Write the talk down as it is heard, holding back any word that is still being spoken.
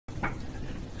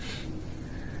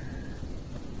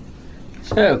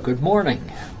So, good morning.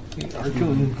 We are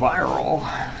doing viral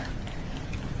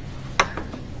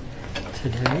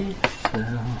today.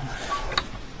 So,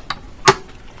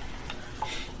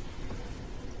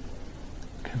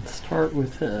 can start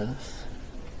with this.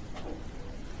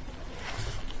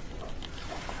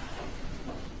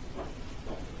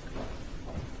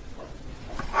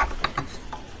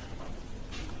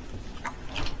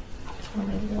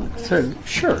 So,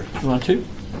 sure, you want to?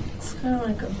 It's kind of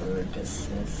like a vertical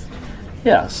cyst.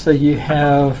 Yeah, so you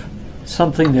have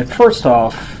something that first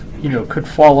off, could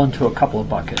fall into a couple of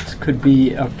buckets. Could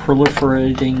be a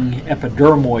proliferating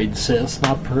epidermoid cyst,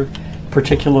 not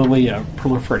particularly a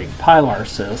proliferating pilar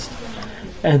cyst.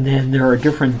 And then there are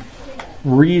different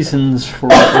reasons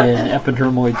for an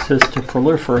epidermoid cyst to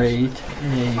proliferate,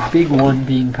 a big one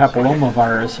being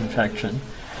papillomavirus infection.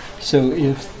 So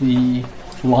if the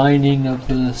lining of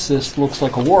the cyst looks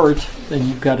like a wart, then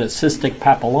you've got a cystic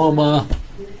papilloma.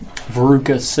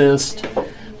 Verruca cyst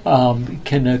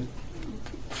can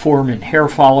form in hair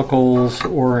follicles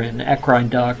or in eccrine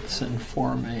ducts and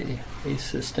form a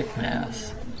cystic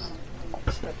mass.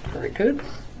 So, very good.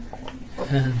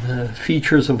 And the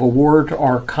features of a wart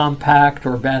are compact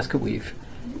or basket weave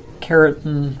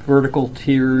keratin, vertical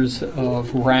tiers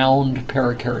of round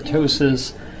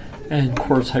parakeratosis, and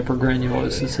coarse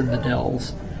hypergranulosis in the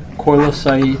dells.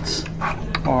 Coilocytes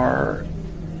are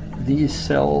these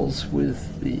cells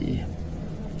with the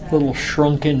little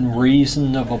shrunken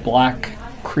raisin of a black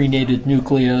crenated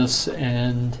nucleus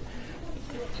and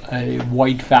a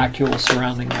white vacuole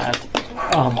surrounding that.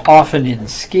 Often in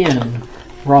skin,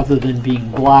 rather than being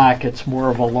black, it's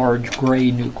more of a large gray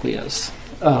nucleus.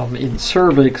 In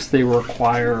cervix, they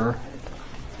require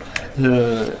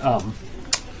the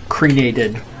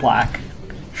crenated black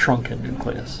shrunken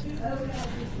nucleus.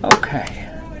 Okay.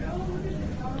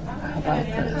 How about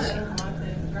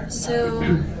this? So,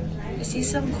 I see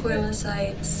some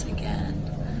coilocytes again,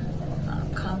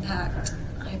 compact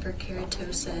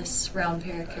hyperkeratosis, round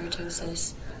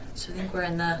parakeratosis. So I think we're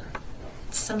in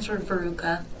some sort of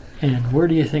verruca. And where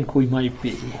do you think we might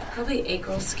be? Probably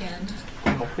acral skin.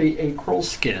 Probably acral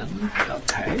skin.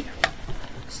 Okay.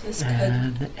 So this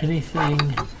and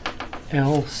anything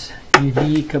else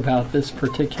unique about this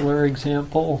particular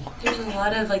example? There's a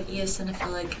lot of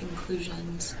eosinophilic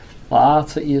inclusions.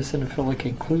 Lots of eosinophilic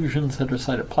inclusions that are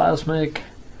cytoplasmic,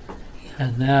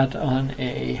 and that on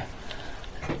a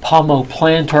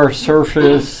palmoplantar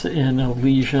surface in a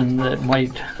lesion that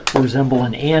might resemble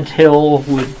an anthill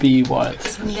would be what?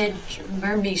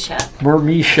 Myrmecia.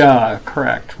 Myrmecia,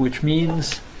 correct, which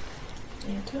means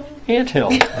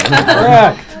anthill.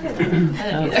 Correct.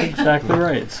 That's exactly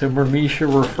right. So myrmecia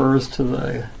refers to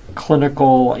the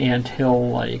clinical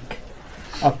anthill-like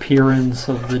appearance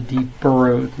of the deep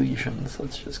burrowed lesions.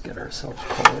 Let's just get ourselves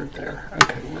colored there.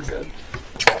 Okay, we're good.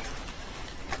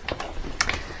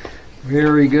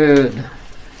 Very good.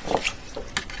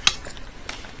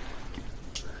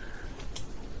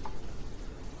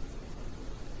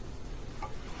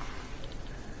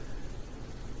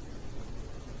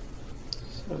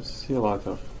 So I see a lot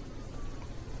of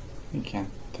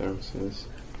acanthosis.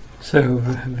 So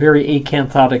very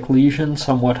acanthotic lesion,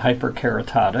 somewhat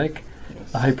hyperkeratotic.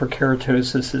 Yes. The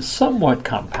hyperkeratosis is somewhat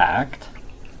compact.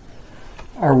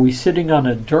 Are we sitting on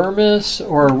a dermis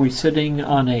or are we sitting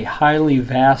on a highly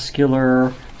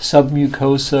vascular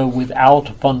submucosa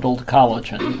without bundled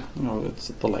collagen? No, it's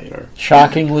the later.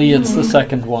 Shockingly, it's the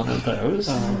second one of those.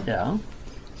 Yeah.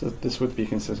 So this would be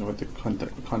consistent with the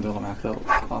condylomata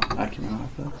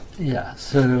acuminata. Yeah,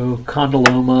 so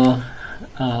condyloma.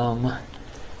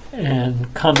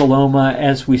 And condyloma,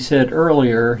 as we said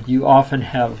earlier, you often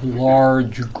have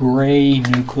large gray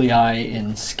nuclei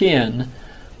in skin,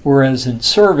 whereas in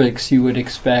cervix you would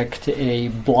expect a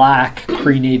black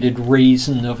crenated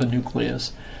raisin of a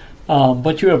nucleus.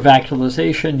 But you have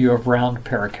vacuolization, you have round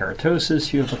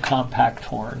parakeratosis, you have a compact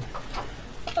horn.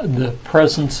 The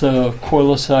presence of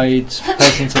coilocytes,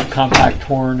 presence of compact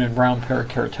horn, and round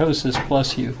parakeratosis,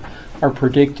 bless you, are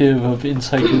predictive of in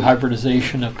situ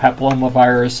hybridization of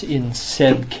papillomavirus in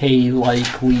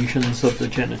SEB-K-like lesions of the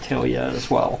genitalia as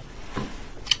well.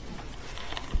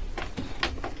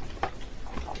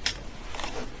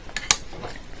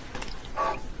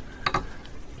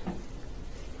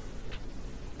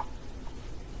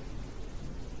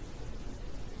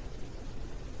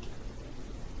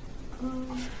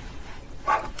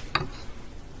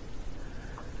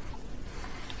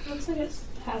 Looks like it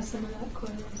has some of that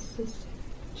coilocytic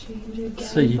change again.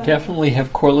 So you definitely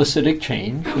have coilocytic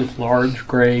change with large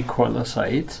gray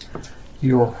coilocytes.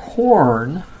 Your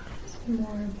horn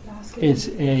more basket? It's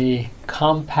a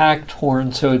compact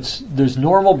horn, so there's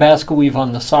normal basket weave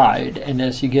on the side, and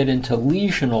as you get into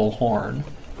lesional horn,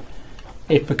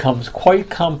 it becomes quite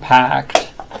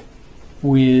compact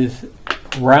with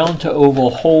round to oval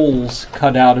holes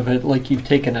cut out of it, like you've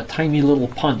taken a tiny little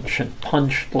punch and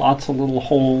punched lots of little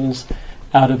holes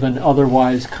out of an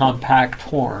otherwise compact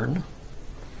horn,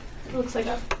 It looks like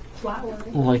a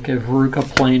flatwort. like a verruca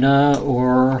plana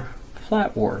or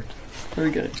flatwort.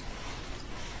 Very good.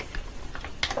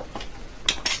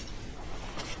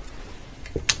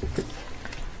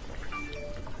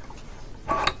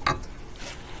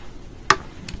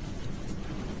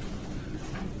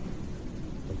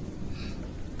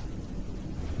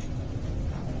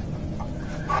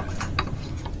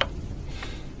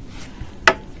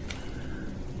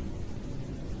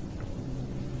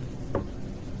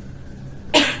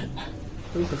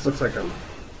 This looks like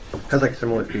has like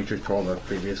similar features to all the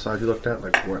previous slides you looked at.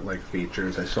 Like what like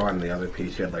features I saw on the other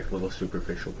piece? You had like little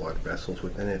superficial blood vessels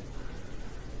within it.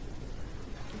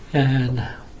 And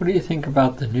what do you think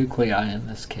about the nuclei in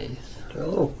this case? They're a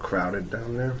little crowded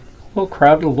down there. A little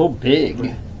crowded, a little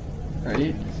big,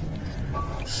 right?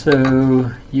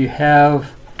 So you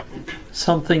have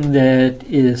something that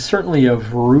is certainly a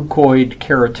verrucoid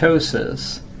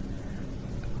keratosis,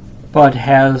 but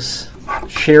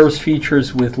shares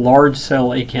features with large cell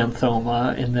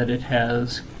acanthoma in that it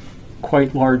has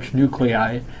quite large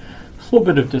nuclei. A little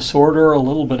bit of disorder, a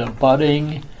little bit of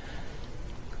budding.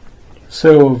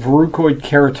 So verrucoid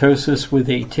keratosis with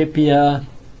atypia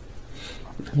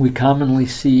we commonly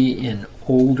see in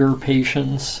older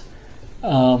patients.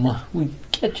 We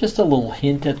get just a little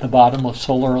hint at the bottom of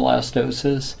solar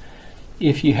elastosis.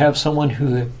 If you have someone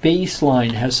who at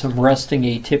baseline has some resting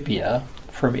atypia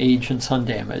from age and sun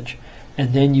damage,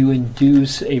 and then you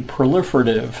induce a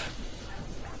proliferative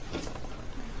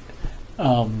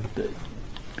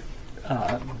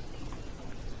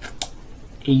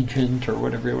agent, or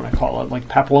whatever you want to call it, like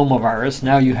papillomavirus,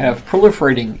 now you have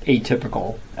proliferating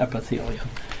atypical epithelium,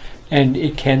 and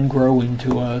it can grow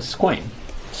into a squame.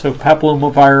 So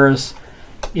papillomavirus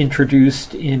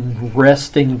introduced in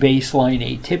resting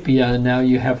baseline atypia, and now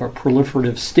you have a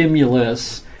proliferative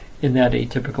stimulus in that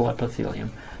atypical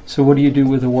epithelium. So what do you do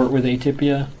with a wart with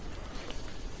atypia?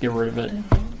 Get rid of it.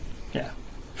 Yeah.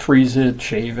 Freeze it,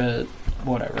 shave it,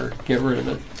 whatever. Get rid of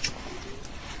it.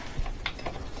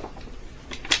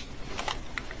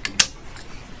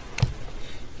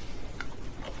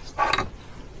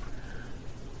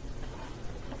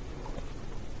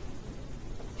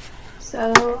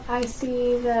 So I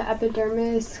see the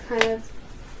epidermis kind of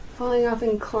falling off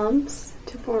in clumps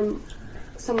to form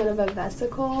somewhat of a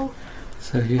vesicle.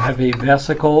 So you have a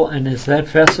vesicle, and is that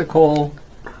vesicle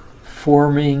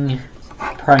forming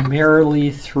primarily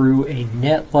through a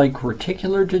net-like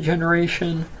reticular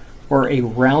degeneration or a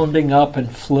rounding up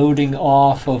and floating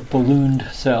off of ballooned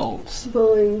cells?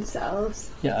 Balloon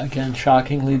cells. Yeah, again,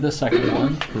 shockingly the second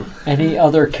one. Any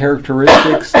other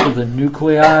characteristics to the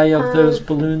nuclei of those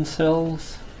balloon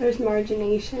cells? There's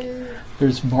margination.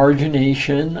 There's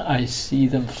margination. I see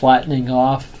them flattening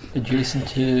off adjacent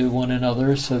to one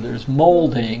another. So there's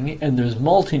molding and there's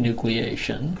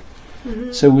multinucleation.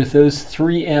 Mm-hmm. So with those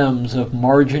three M's of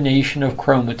margination of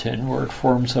chromatin, where it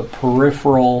forms a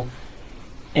peripheral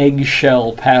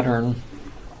eggshell pattern,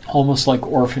 almost like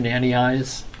Orphan Annie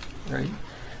eyes, right?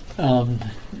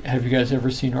 Have you guys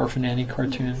ever seen Orphan Annie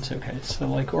cartoons? Okay, so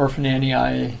like Orphan Annie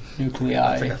eye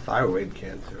nuclei. It's like a thyroid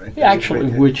cancer, right?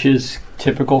 Actually, which is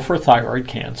typical for thyroid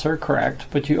cancer, correct?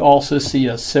 But you also see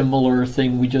a similar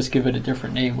thing. We just give it a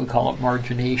different name. We call it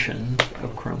margination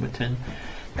of chromatin.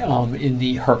 In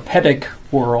the herpetic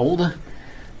world,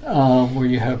 where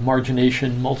you have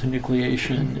margination,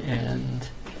 multinucleation, and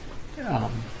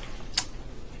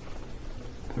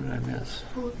what did I miss?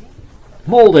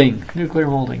 Molding, nuclear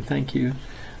molding, thank you.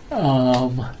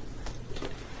 Now,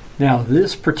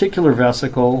 this particular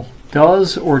vesicle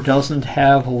does or doesn't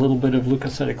have a little bit of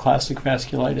leukocytic classic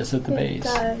vasculitis at the base. It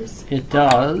does. It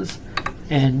does.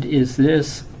 And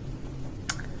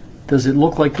does it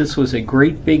look like this was a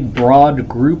great big broad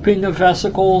grouping of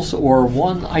vesicles or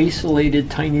one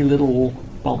isolated tiny little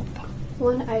bump?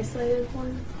 One isolated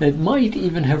one. That might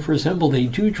even have resembled a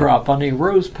dewdrop on a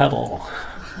rose petal.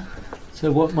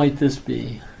 So what might this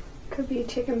be? Could be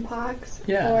chicken pox.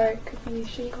 Yeah. Or it could be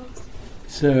shingles.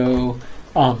 So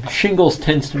shingles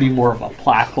tends to be more of a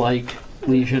plaque-like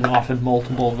lesion, often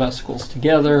multiple vesicles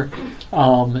together.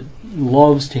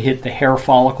 Loves to hit the hair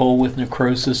follicle with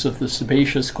necrosis of the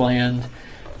sebaceous gland.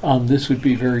 This would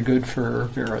be very good for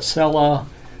varicella.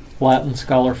 Latin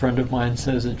scholar friend of mine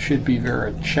says it should be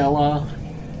varicella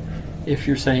if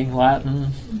you're saying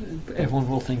Latin. everyone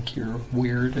will think you're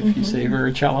weird if you say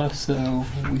varicella, so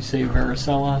we say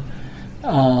varicella.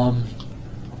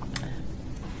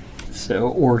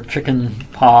 Or chicken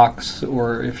pox,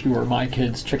 or if you were my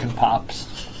kids, chicken pops.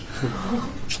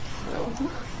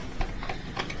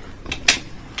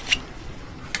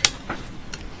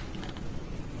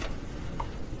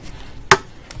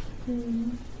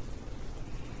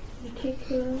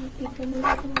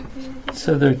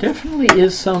 So there definitely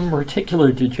is some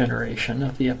reticular degeneration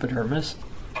of the epidermis.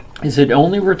 Is it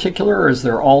only reticular, or is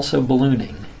there also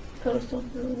ballooning? Coastal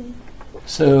ballooning.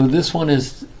 So this one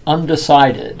is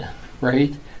undecided,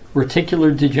 right?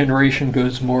 Reticular degeneration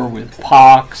goes more with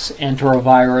pox,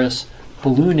 enterovirus.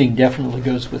 Ballooning definitely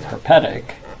goes with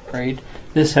herpetic, right?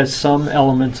 This has some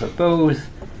elements of both,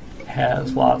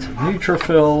 has lots of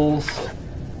neutrophils.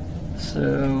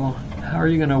 So how are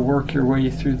you going to work your way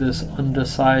through this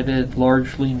undecided,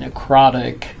 largely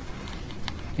necrotic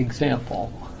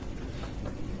example?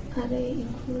 How do you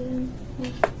include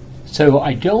them? So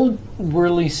I don't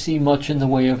really see much in the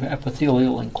way of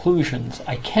epithelial inclusions.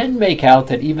 I can make out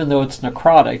that even though it's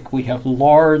necrotic, we have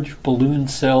large balloon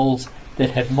cells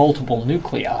that had multiple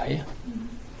nuclei.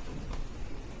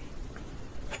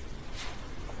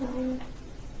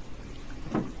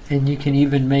 And you can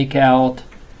even make out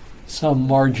some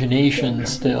margination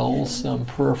still, some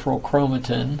peripheral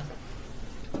chromatin.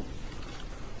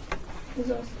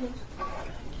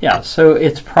 Yeah, so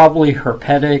it's probably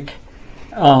herpetic,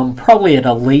 probably at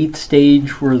a late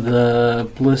stage where the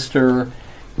blister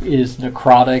is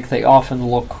necrotic. They often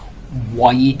look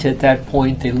white at that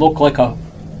point. They look like a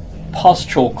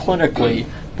pustule clinically,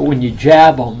 but when you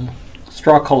jab them,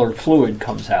 straw-colored fluid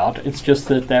comes out. It's just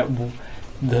that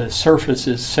the surface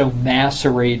is so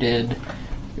macerated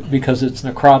because it's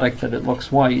necrotic that it looks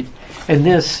white. And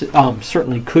this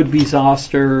certainly could be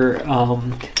zoster.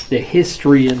 The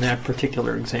history in that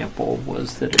particular example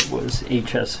was that it was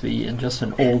HSV and just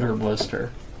an older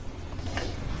blister.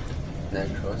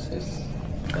 Necrosis?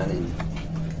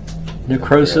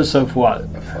 Necrosis of what?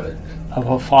 Of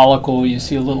a follicle. You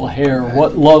see a little hair.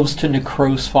 What loves to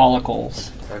necrose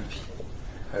follicles?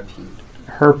 Herpes.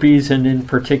 Herpes, and in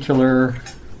particular,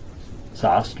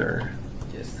 zoster.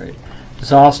 Yes. Right.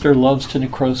 Zoster loves to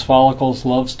necrose follicles,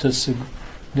 loves to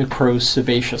necrose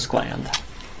sebaceous gland.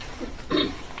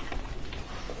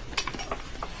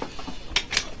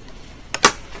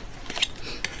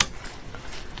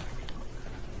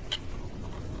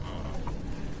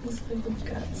 Looks like we've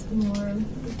got some more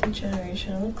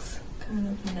degeneration. It looks kind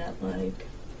of net-like.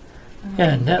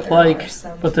 Yeah, net-like,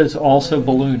 but there's also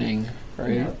ballooning,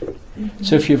 right? Yeah.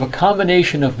 So if you have a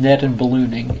combination of net and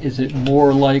ballooning, is it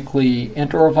more likely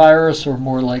enterovirus or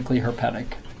more likely herpetic?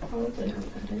 Probably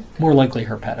herpetic. More likely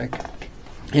herpetic.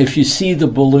 If you see the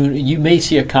balloon, you may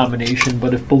see a combination,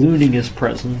 but if ballooning is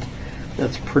present,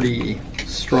 that's pretty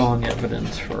strong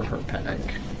evidence for herpetic.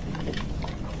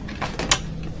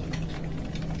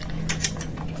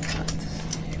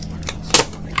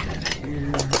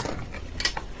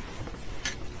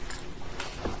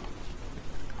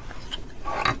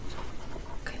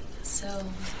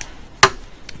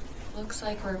 Looks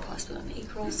like we're possibly on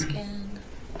acral skin.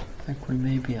 I think we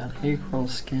may be on acral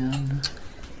skin.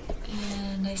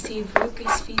 And I see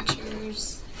verrucous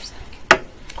features.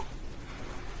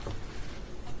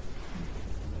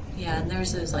 Yeah, and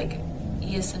there's those like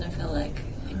eosinophilic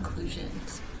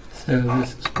inclusions. So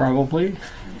this is probably,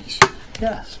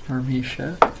 yes,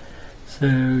 Myrmecia. So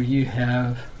you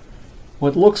have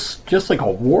what looks just like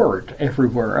a wart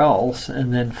everywhere else,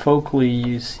 and then focally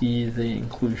you see the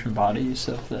inclusion bodies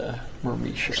of the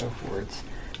Myrmecia, where it's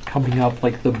coming up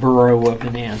like the burrow of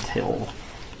an anthill.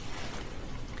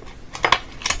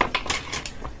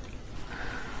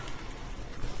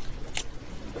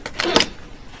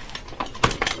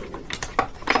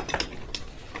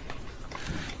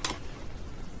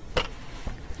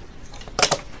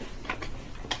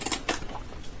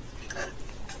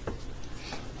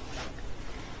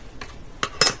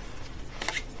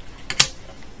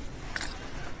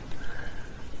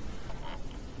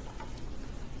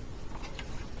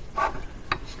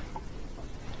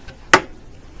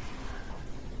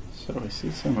 So I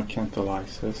see some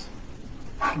acantholysis.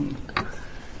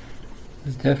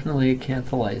 There's definitely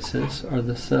acantholysis. Are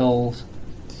the cells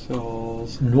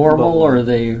Cells normal, or are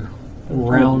they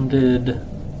rounded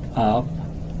up?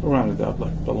 rounded up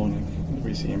like ballooning.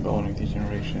 We see in ballooning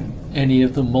degeneration. Any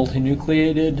of them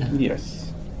multinucleated?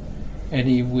 Yes.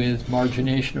 Any with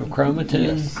margination of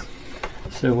chromatin? Yes.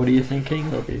 So what are you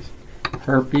thinking? Herpes.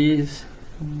 Herpes.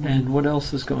 And what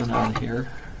else is going on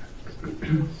here?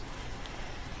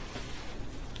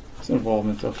 It's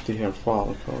involvement of the hair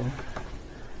follicle.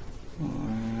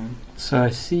 And So I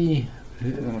see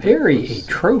very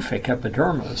atrophic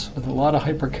epidermis with a lot of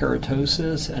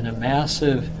hyperkeratosis and a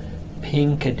massive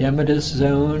pink edematous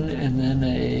zone, and then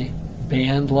a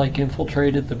band-like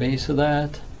infiltrate at the base of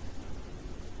that.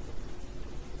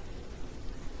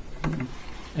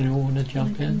 Anyone want to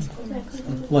jump in?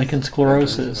 Lichen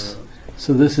sclerosis.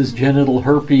 So this is genital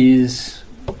herpes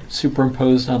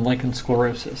superimposed on lichen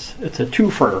sclerosis. It's a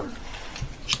twofer.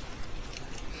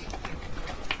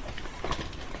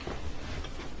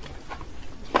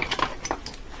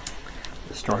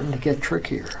 It's starting to get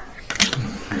trickier.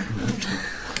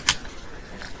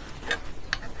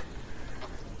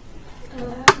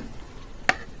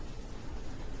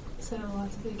 So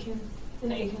lots of an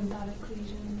acanthotic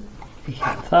lesion.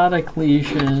 Acanthotic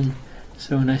lesion.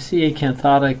 So when I see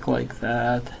acanthotic like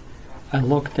that, I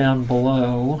look down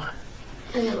below,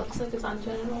 And it looks like it's on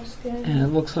genital skin. and it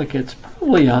looks like it's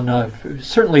probably on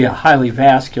certainly a highly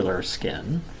vascular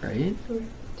skin, right?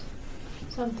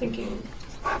 So I'm thinking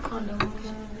condyloma.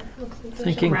 Looks like there's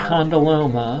Thinking some round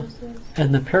condyloma. keratosis.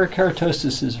 And the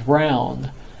perikeratosis is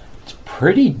round. It's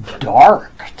pretty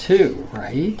dark too,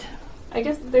 right? I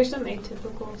guess there's some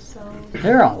atypical cells.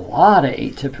 There are a lot of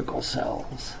atypical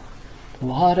cells. A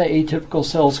lot of atypical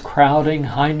cells crowding,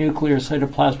 high nuclear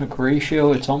cytoplasmic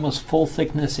ratio. It's almost full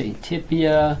thickness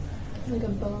atypia, Like a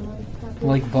bonoid papulosis.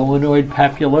 like bonoid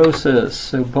papulosis.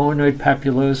 So bonoid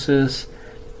papulosis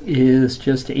is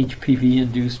just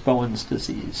HPV-induced Bowen's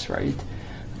disease, right?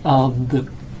 The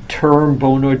term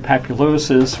bonoid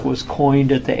papulosis was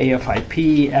coined at the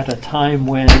AFIP at a time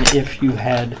when if you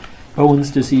had Bowen's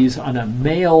disease on a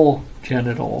male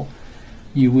genital,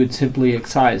 you would simply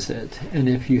excise it. And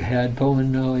if you had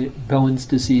Bowen's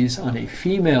disease on a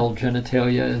female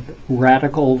genitalia,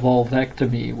 radical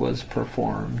vulvectomy was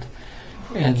performed.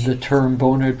 And the term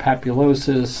bonoid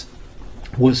papulosis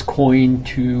was coined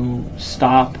to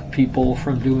stop people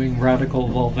from doing radical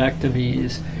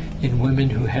vulvectomies in women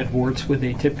who had warts with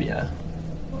atypia.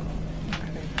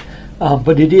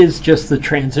 But it is just the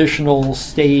transitional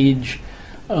stage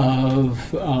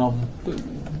of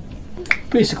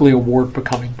basically a wart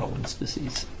becoming Bowen's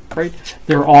disease, right?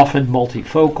 They're often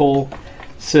multifocal,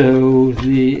 so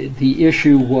the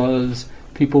issue was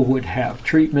people would have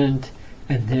treatment,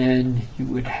 and then you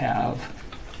would have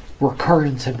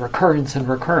recurrence and recurrence and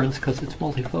recurrence because it's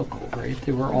multifocal, right?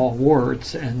 They were all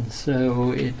warts, and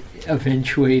so it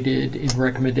eventuated in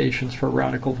recommendations for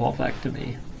radical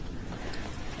vulvectomy,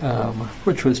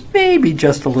 which was maybe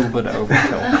just a little bit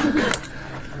overkill.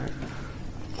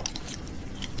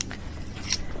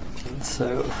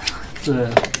 So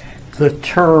the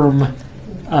term,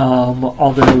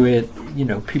 although it,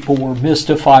 people were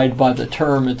mystified by the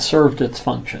term, it served its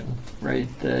function, right?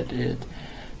 That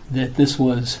this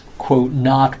was, quote,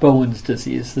 not Bowen's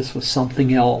disease. This was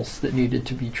something else that needed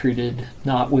to be treated,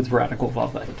 not with radical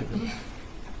vulvectomy.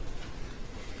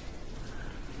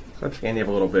 So at the end you have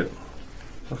a little bit,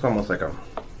 looks almost like a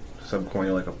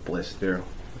subcorneal, like a blister.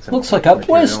 Some Looks like a material.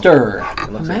 blister. It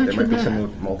looks like there might Imagine be that.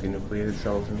 some multinucleated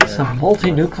cells in there. Some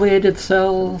multinucleated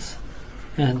cells.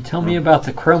 And tell me about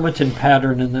the chromatin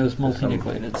pattern in those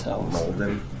multinucleated cells.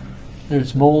 Molding.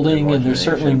 There's molding and there's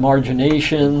certainly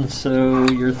margination, so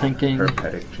you're thinking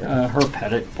Herpetic.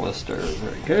 herpetic blister.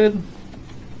 Very good.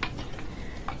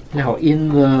 Now in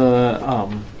the,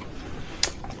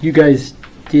 you guys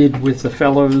did with the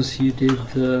fellows, you did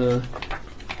the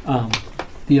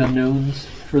unknowns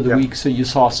for the Yep. week, so you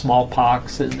saw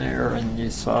smallpox in there and you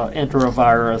saw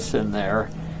enterovirus in there.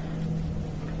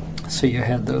 So you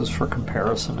had those for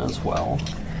comparison as well.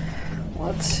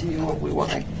 Let's see what we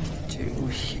want to do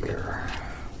here.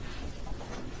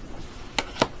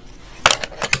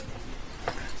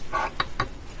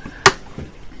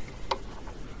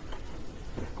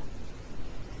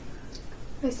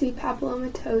 I see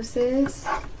papillomatosis.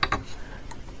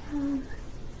 And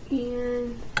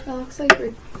it looks like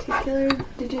reticular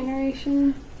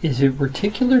degeneration. Is it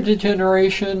reticular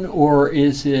degeneration or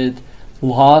is it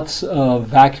lots of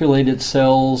vacuolated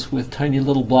cells with tiny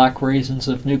little black raisins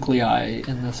of nuclei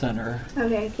in the center?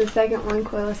 Okay, it's the second one,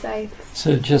 coilocytes.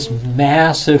 So just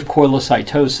massive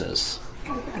coilocytosis,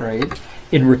 right?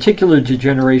 In reticular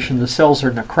degeneration, the cells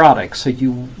are necrotic, so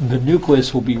the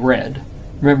nucleus will be red.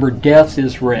 Remember, death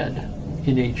is red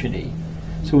in H&E.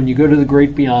 So when you go to the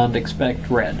great beyond, expect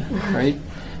red, right?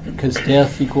 Because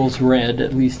death equals red,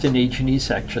 at least in H&E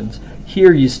sections.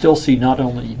 Here you still see not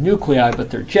only nuclei, but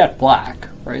they're jet black,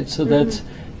 right? So that's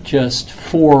just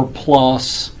 4+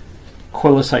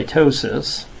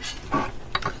 coilocytosis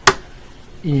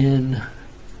in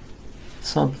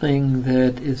something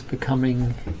that is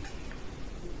becoming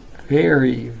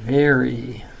very,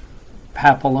 very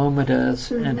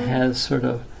papillomatous and has sort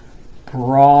of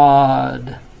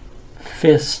broad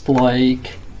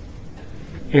fist-like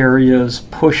areas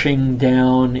pushing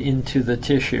down into the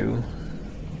tissue.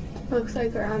 Looks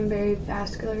like we're on very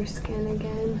vascular skin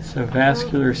again. So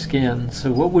vascular skin.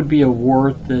 So what would be a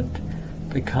wart that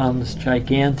becomes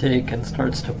gigantic and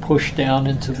starts to push down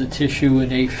into the tissue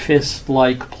in a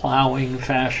fist-like plowing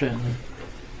fashion?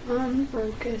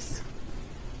 Verrucous.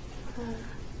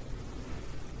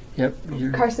 Yep.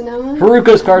 Carcinoma?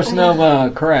 Verrucous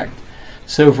carcinoma, correct.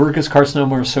 So verrucous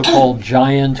carcinoma are so-called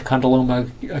giant condyloma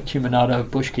acuminata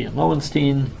of Buschke and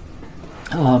Lowenstein.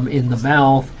 In the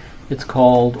mouth, it's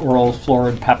called oral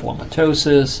florid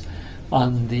papillomatosis.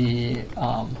 On the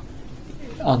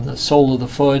sole of the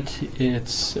foot,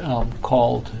 it's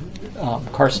called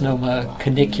carcinoma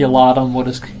caniculatum. What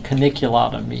does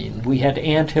caniculatum mean? We had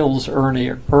anthills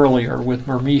earlier with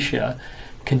myrmecia.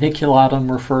 Caniculatum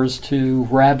refers to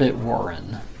rabbit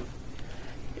warren.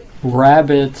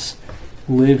 Rabbits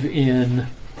live in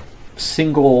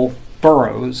single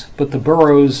burrows, but the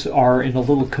burrows are in a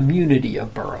little community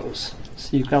of burrows.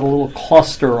 So you've got a little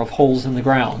cluster of holes in the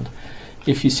ground.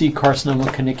 If you see carcinoma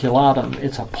caniculatum,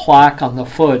 it's a plaque on the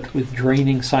foot with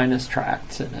draining sinus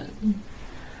tracts in it,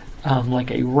 like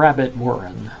a rabbit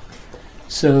warren.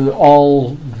 So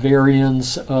all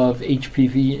variants of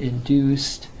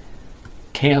HPV-induced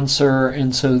cancer,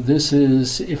 and so this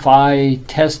is, if I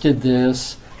tested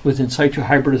this with in situ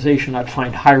hybridization, I'd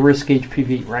find high-risk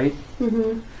HPV, right?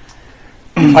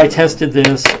 If I tested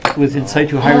this with in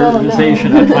situ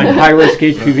hybridization, I'd find high-risk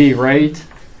HPV, right?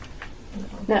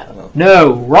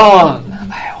 No, wrong.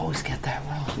 I always get that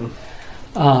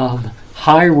wrong.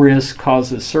 High risk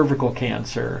causes cervical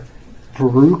cancer.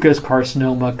 Verrucous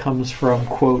carcinoma comes from,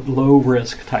 quote, low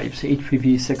risk types,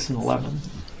 HPV 6 and 11.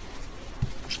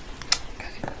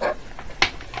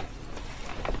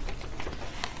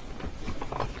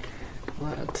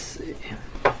 Let's see.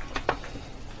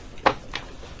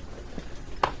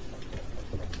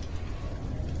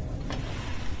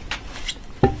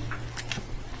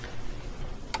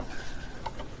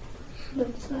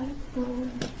 Looks like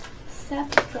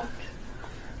SEP structure.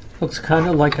 Looks kind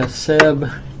of like a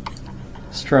SEB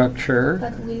structure.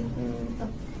 But with a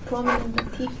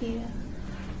prominent tibia.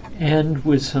 And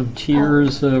with some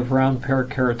tiers of round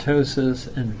parakeratosis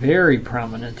and very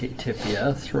prominent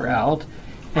atypia throughout.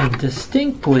 And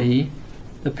distinctly,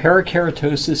 the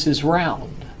parakeratosis is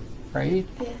round, right?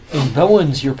 Yes. In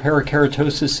Bowen's, your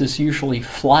parakeratosis is usually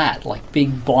flat, like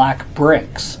big black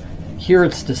bricks. Here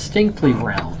it's distinctly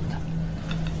round.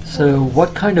 So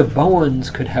what kind of Bowen's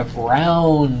could have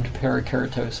round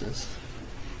parakeratosis?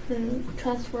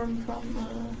 Transformed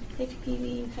from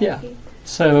HPV infected. Yeah.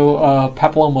 So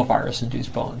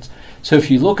papillomavirus-induced Bowen's. So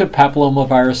if you look at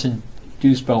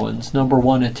papillomavirus-induced Bowen's, number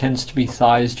one, it tends to be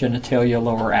thighs, genitalia,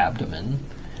 lower abdomen.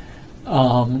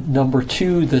 Number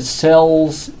two, the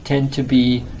cells tend to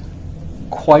be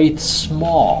quite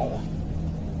small.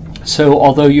 So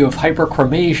although you have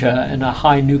hyperchromasia and a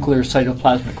high nuclear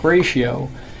cytoplasmic ratio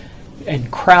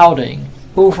and crowding,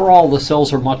 overall the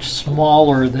cells are much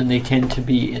smaller than they tend to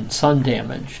be in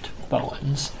sun-damaged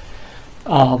Bowen's.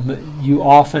 You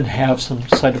often have some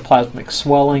cytoplasmic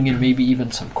swelling and maybe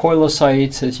even some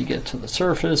coilocytes as you get to the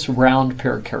surface, round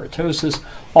parakeratosis,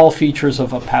 all features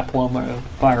of a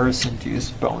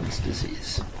papillomavirus-induced Bowen's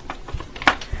disease.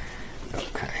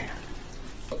 Okay.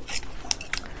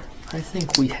 I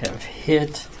think we have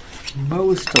hit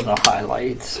most of the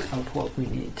highlights of what we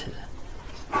need to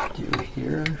do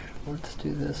here. Let's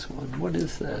do this one. What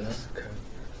is this?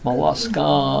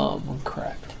 Molluscum,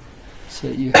 correct. So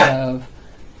you have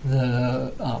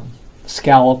the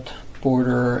scalloped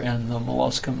border and the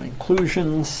molluscum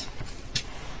inclusions.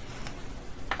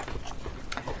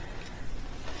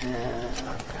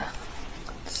 And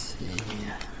let's see.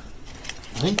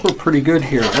 I think we're pretty good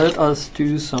here. Let us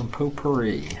do some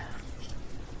potpourri.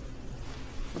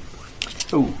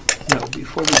 Oh, no,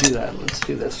 before we do that, let's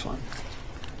do this one.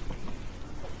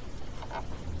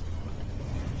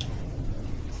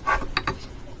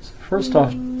 First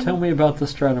off, tell me about the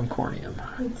stratum corneum.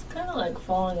 It's kind of like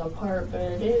falling apart, but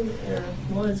it is, or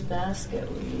was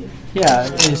basket weave. Yeah,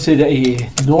 is it a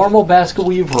normal basket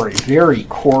weave or a very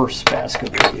coarse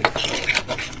basket weave?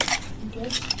 I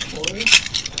guess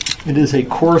coarse. It is a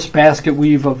coarse basket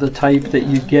weave of the type that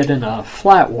you get in a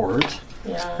flat wart.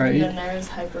 Yeah, right? and then there's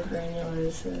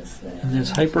hypergranulosis there. And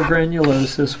there's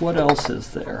hypergranulosis. What else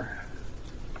is there?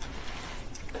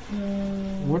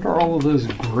 What are all of those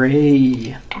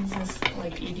gray? Is this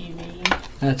like EDV?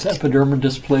 That's epidermal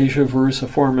dysplasia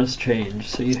verruciformis change.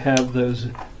 So you have those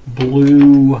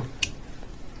blue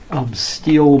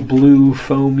steel blue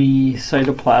foamy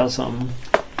cytoplasm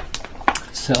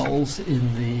cells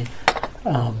in the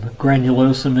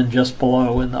granulosum and just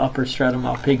below in the upper stratum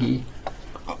alpigi.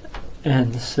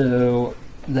 And so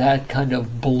that kind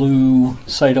of blue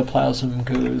cytoplasm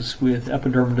goes with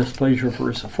epidermal dysplasia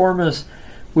versiformis,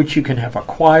 which you can have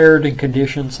acquired in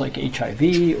conditions like HIV,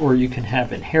 or you can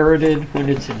have inherited. When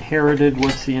it's inherited,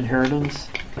 what's the inheritance?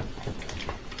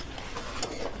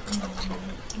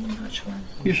 I'm not sure.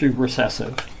 Usually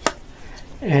recessive.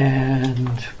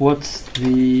 And what's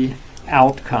the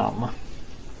outcome?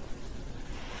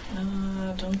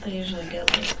 Don't they usually get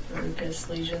like verrucous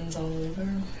lesions all over?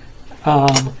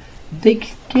 They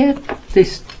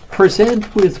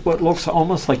present with what looks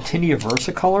almost like tinea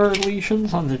versicolor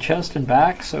lesions on the chest and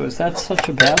back. So is that such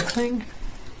a bad thing?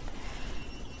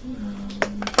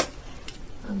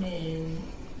 I mean,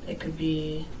 it could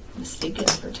be mistaken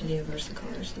for tinea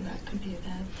versicolor, so that could be a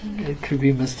bad thing. It could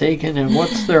be mistaken. And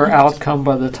what's their outcome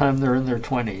by the time they're in their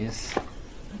 20s?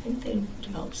 I think they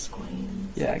develop squames.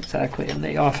 Yeah, exactly. And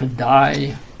they often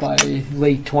die by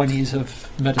late 20s of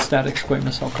metastatic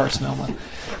squamous cell carcinoma.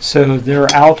 So their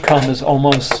outcome is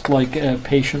almost like a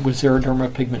patient with xeroderma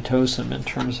pigmentosum in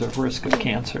terms of risk of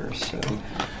cancer. So,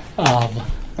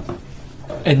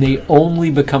 and they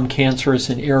only become cancerous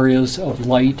in areas of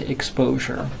light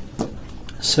exposure.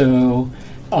 So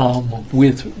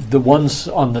with the ones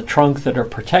on the trunk that are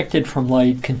protected from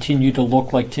light continue to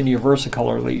look like tinea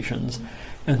versicolor lesions,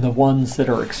 and the ones that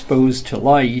are exposed to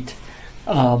light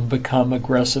become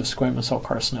aggressive squamous cell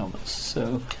carcinomas.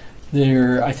 So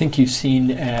there, I think you've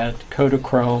seen at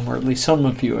Kodachrome, or at least some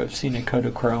of you have seen at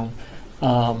Kodachrome,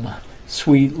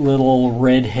 sweet little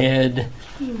redhead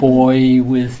boy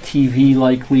with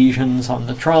TV-like lesions on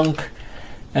the trunk,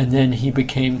 and then he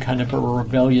became kind of a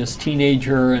rebellious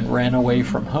teenager and ran away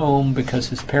from home because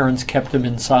his parents kept him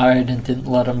inside and didn't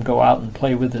let him go out and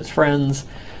play with his friends.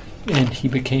 And he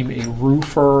became a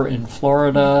roofer in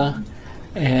Florida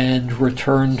and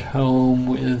returned home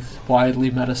with widely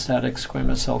metastatic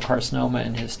squamous cell carcinoma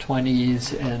in his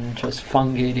 20s and just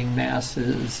fungating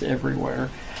masses everywhere.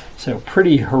 So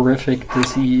pretty horrific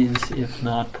disease if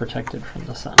not protected from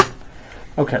the sun.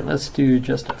 Okay, let's do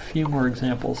just a few more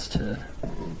examples to...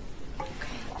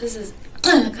 This is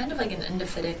kind of like an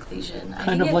endophytic lesion.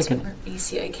 Kind of like an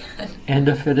BC again.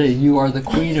 endophytic. You are the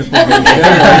queen of radiation.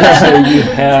 So you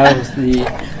have the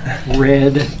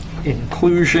red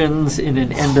inclusions in an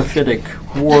endophytic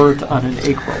wart on an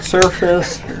acral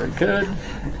surface. Very good.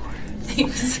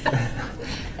 Thanks.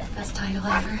 Best title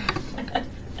ever.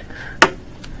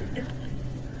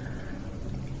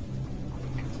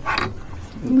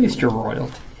 At least you're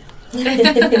royalty.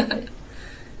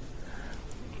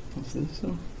 What's this?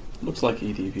 Looks like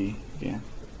EDV again.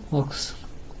 Looks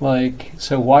like...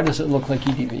 So why does it look like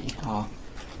EDV?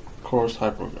 Coarse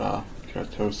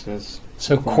hyperkeratosis.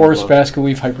 So coarse basket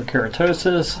weave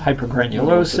hyperkeratosis,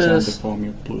 hypergranulosis, Foamy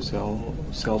blue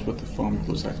cells with the foamy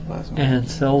blue cytoplasm. and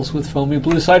cells with foamy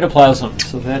blue cytoplasm.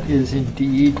 So that is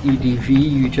indeed EDV.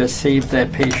 You just saved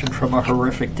that patient from a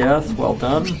horrific death. Well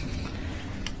done.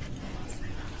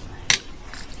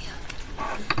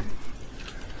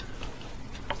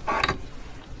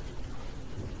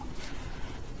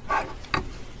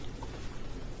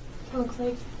 Looks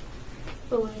like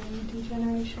ballooning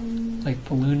degeneration. Like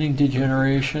ballooning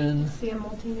degeneration. See a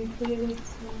multinucleated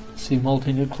cell. See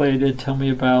multinucleated. Tell me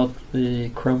about the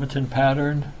chromatin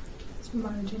pattern. It's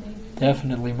marginated.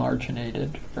 Definitely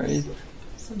marginated, right?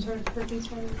 Some sort of herpes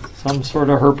virus. Some sort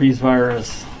of herpes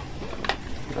virus.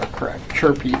 You're correct.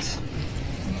 Chirpies.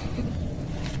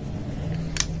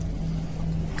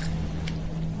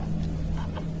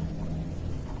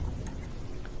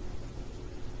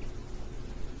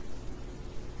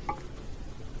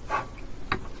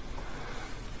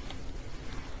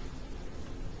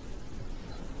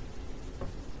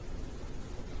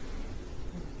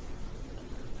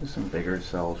 There's some bigger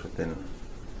cells within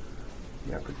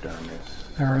the epidermis.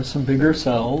 There are some bigger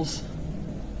cells.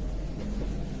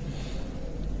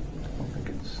 I don't think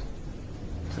it's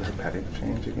a hepatic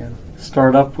change again.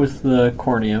 Start up with the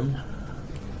corneum.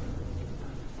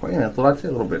 Well, yeah, I'd say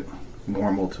a little bit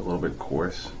normal to a little bit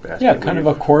coarse. Basket Yeah, kind weave.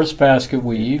 of a coarse basket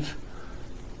weave.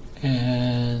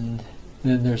 And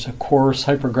then there's a coarse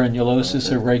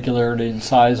hypergranulosis, irregularity in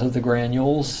size of the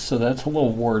granules, so that's a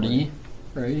little warty,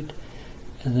 right?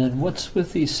 And then what's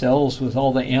with these cells with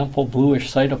all the ample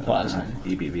bluish cytoplasm?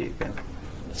 EBV again.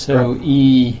 So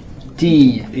EDV.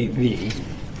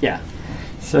 Yeah.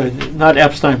 So not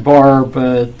Epstein-Barr,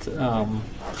 but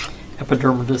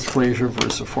epidermal dysplasia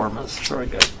versiformis. Very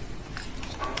good.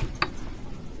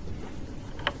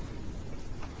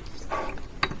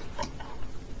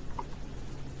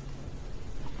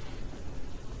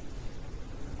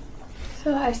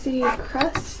 I see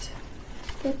crust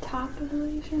at the top of the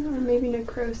lesion, or maybe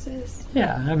necrosis.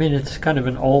 Yeah, I mean, it's kind of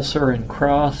an ulcer and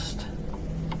crust.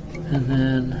 And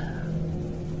then,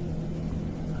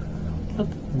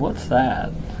 what's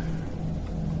that?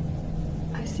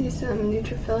 I see some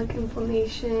neutrophilic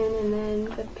inflammation, and then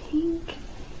the pink,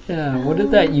 Yeah, what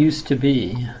did that used to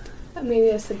be? maybe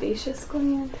a sebaceous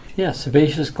gland. Yeah,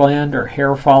 sebaceous gland or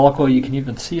hair follicle. You can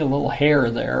even see a little hair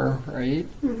there, right?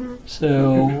 Mm-hmm.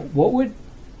 So, what would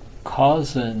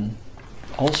cause an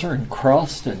ulcer and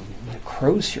crust and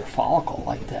necrose your follicle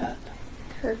like that?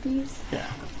 Herpes.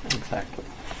 Yeah, exactly.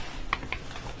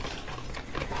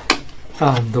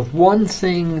 The one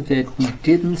thing that we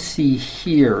didn't see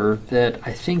here that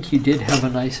I think you did have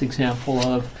a nice example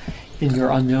of in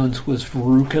your unknowns was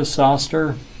verrucous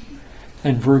zoster.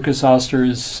 And verrucous zoster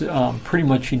is pretty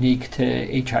much unique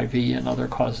to HIV and other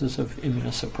causes of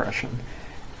immunosuppression.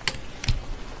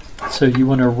 So you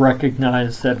want to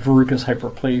recognize that verrucous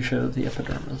hyperplasia of the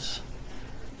epidermis.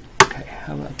 Okay,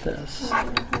 how about this?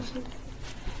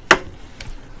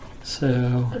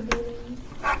 So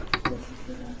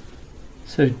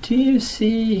do you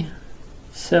see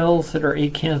cells that are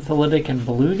acantholytic and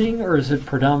ballooning, or is it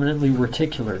predominantly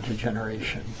reticular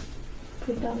degeneration?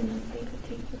 Predominantly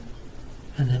reticular.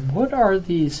 And then what are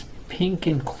these pink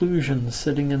inclusions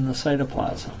sitting in the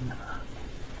cytoplasm?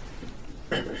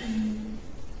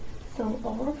 So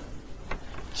ORF?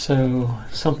 So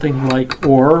something like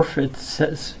ORF, it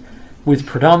says with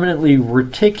predominantly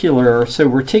reticular, so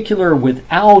reticular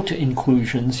without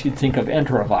inclusions, you'd think of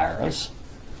enterovirus,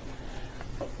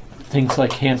 things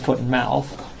like hand, foot, and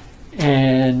mouth.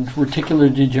 And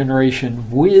reticular degeneration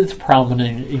with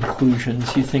prominent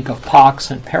inclusions, you think of pox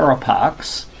and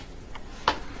parapox.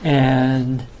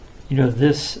 And, you know,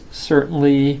 this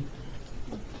certainly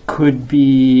could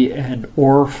be an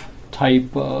ORF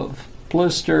type of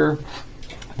blister.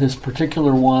 This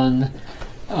particular one,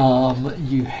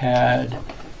 you had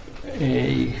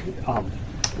a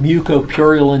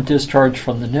mucopurulent discharge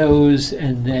from the nose,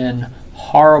 and then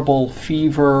horrible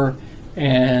fever,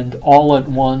 and all at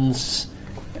once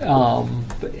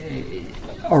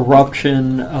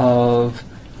eruption of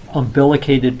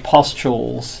umbilicated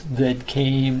pustules that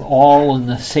came all in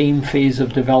the same phase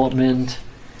of development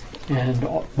and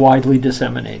widely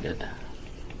disseminated.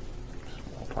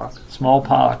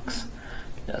 Smallpox.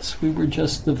 Yes, we were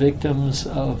just the victims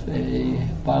of a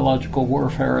biological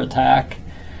warfare attack,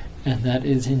 and that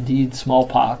is indeed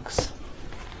smallpox.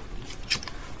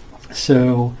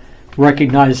 So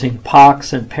recognizing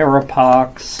pox and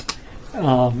parapox,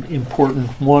 important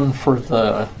one for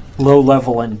the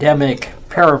low-level endemic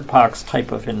parapox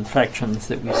type of infections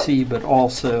that we see, but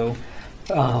also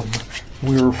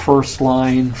we're first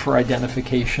line for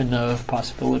identification of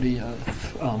possibility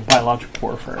of biological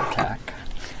warfare attack.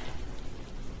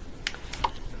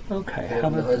 Okay, how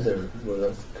about Other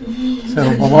mollusks.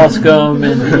 so molluscum,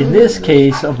 and in this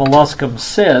case a molluscum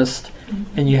cyst,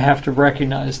 and you have to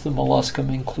recognize the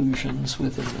molluscum inclusions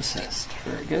within the cyst.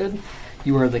 Very good.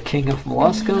 You are the king of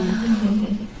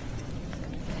molluscum.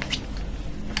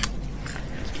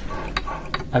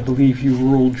 I believe you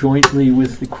rule jointly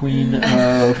with the queen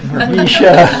of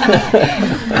Mermesia.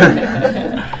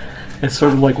 It's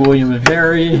sort of like William and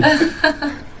Mary. So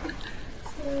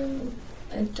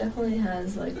it definitely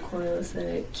has like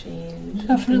coilocytic change.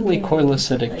 Definitely Thinking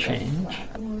coilocytic like a change.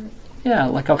 flatwort. Yeah,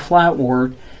 like a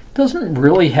flatwort. Doesn't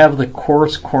really have the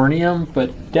coarse corneum,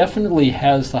 but definitely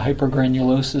has the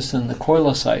hypergranulosis and the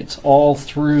coilocytes all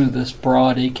through this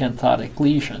broad acanthotic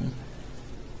lesion.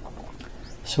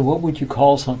 So what would you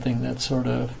call something that's sort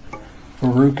of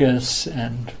verrucous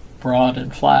and broad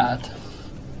and flat?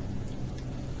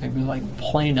 Maybe like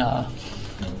plana,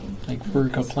 like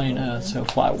verrucoplana, so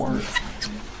flatwort.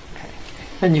 Okay.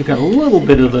 And you've got a little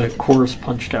bit of the coarse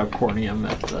punched out corneum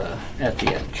at the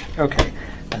edge. Okay,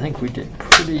 I think we did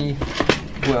pretty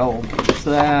well with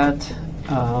that.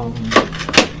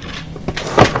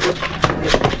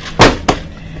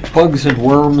 Bugs and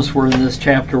worms were in this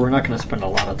chapter. We're not going to spend a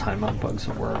lot of time on bugs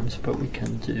and worms, but we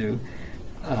can do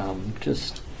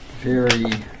just very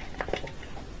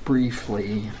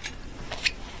briefly.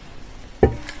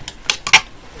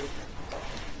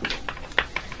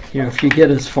 You know, if you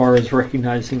get as far as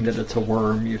recognizing that it's a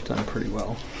worm, you've done pretty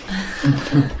well.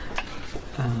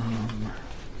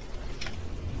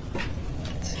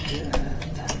 Let's see that.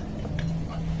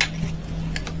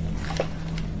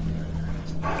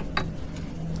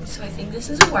 So I think this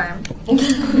is a worm.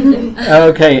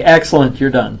 Okay, excellent. You're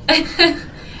done. It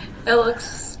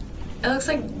looks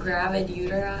like gravid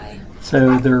uteri.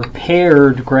 So they're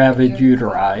paired gravid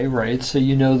uteri, right? So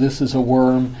you know this is a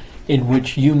worm. in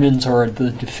which humans are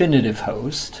the definitive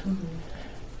host,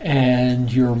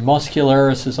 and your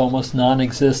muscularis is almost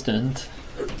non-existent.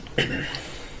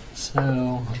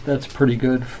 So that's pretty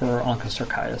good for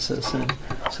onchocerciasis. And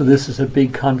so this is a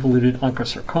big convoluted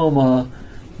onchosarcoma,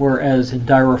 whereas in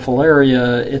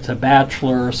dirofilaria, it's a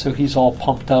bachelor, so he's all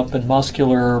pumped up and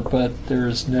muscular, but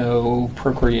there's no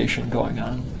procreation going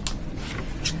on.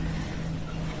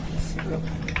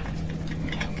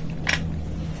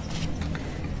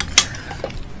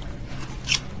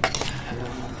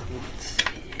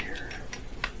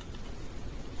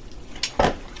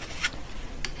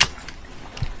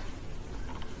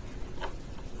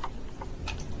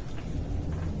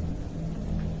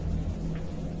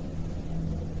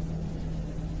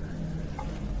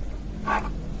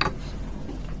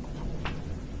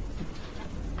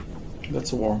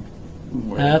 That's a worm.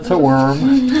 That's a worm.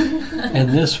 And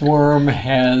this worm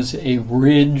has a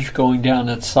ridge going down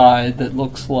its side that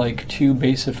looks like two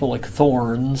basophilic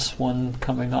thorns, one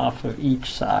coming off of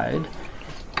each side.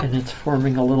 And it's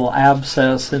forming a little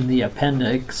abscess in the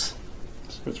appendix.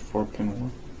 So it's for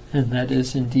pinworm. And that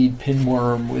is indeed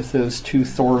pinworm with those two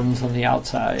thorns on the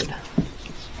outside.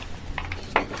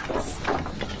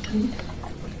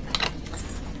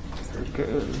 Very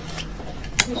good.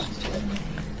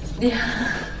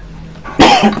 Yeah.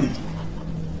 And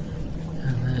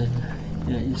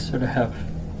then you sort of have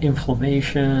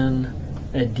inflammation,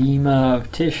 edema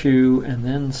of tissue, and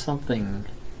then something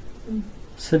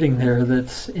sitting there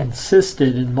that's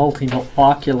encysted and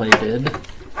multiloculated.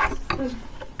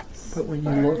 But when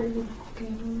you look,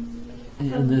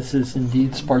 and this is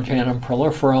indeed Sparganum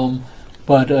proliferum,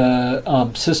 but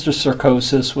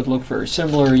cysticercosis would look very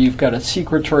similar. You've got a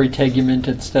secretory tegument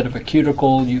instead of a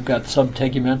cuticle. You've got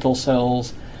subtegumental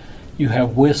cells. You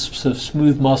have wisps of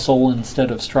smooth muscle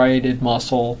instead of striated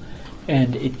muscle,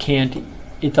 and it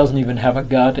doesn't even have a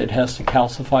gut. It has to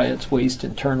calcify its waste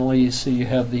internally, so you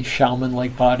have these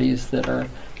Schaumann-like bodies that are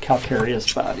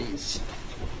calcareous bodies.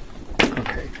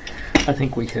 Okay, I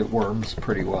think we hit worms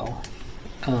pretty well.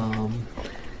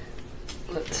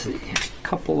 Let's see, a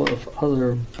couple of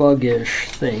other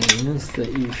buggish things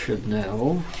that you should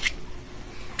know.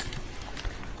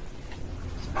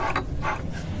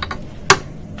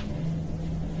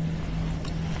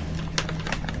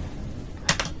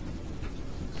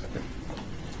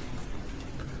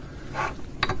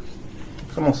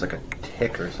 It's almost like a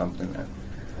tick or something,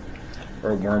 or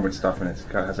a worm with stuff in it.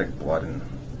 It has like blood in it.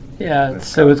 Yeah,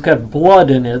 so it's got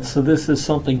blood in it, so this is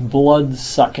something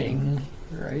blood-sucking,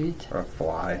 right? Or a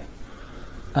fly.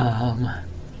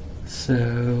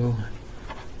 So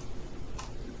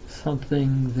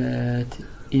something that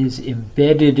is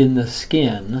embedded in the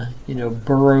skin,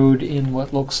 burrowed in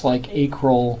what looks like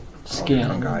acral skin.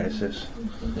 Tungiasis.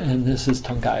 And this is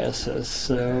tungiasis.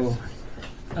 So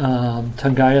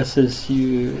tungiasis,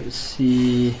 you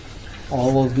see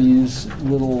all of these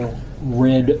little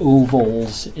red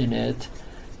ovals in it,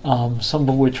 some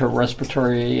of which are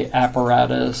respiratory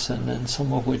apparatus, and then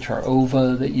some of which are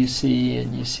ova that you see,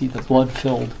 and you see the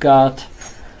blood-filled gut,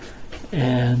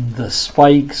 and the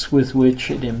spikes with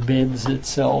which it embeds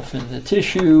itself in the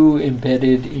tissue,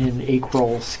 embedded in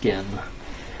acral skin.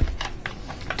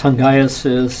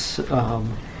 Tungiasis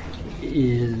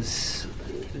is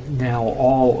now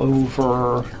all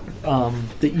over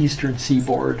the eastern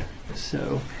seaboard.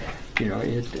 So,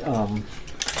 it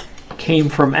came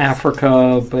from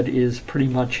Africa, but is pretty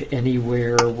much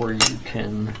anywhere where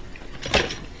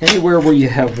you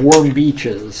have warm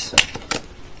beaches.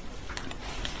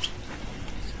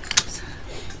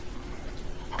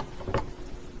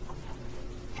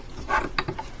 I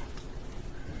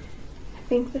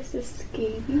think this is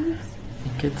scabies. I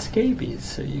think it's scabies.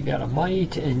 So you got a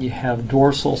mite, and you have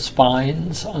dorsal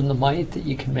spines on the mite that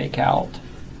you can make out.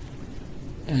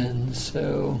 And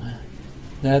so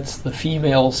that's the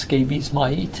female scabies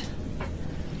mite.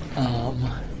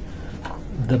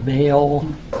 The male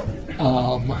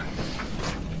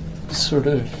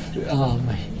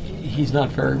he's not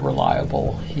very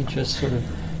reliable. He just sort of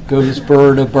goes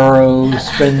burrow to burrow,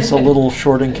 spends a little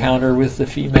short encounter with the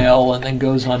female, and then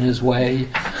goes on his way.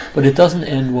 But it doesn't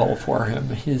end well for him.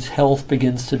 His health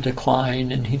begins to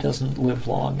decline, and he doesn't live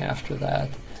long after that.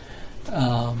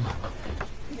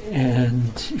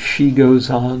 And she goes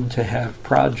on to have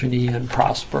progeny and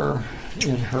prosper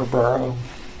in her burrow.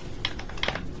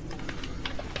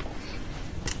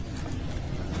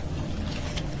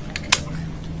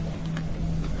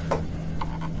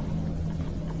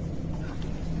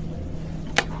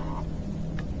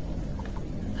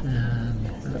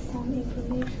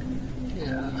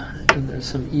 And there's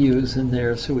some EOs in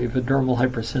there, so we have a dermal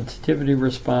hypersensitivity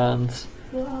response,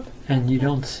 blob. And you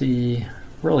don't see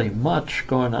really much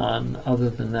going on other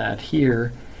than that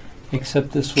here,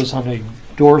 except this was on a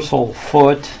dorsal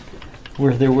foot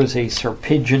where there was a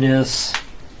serpiginous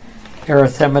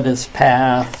erythematous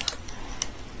path.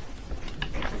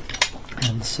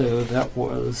 And so that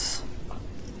was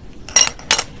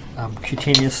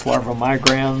cutaneous larva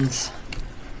migrans.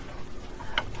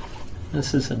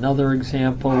 This is another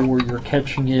example where you're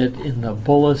catching it in the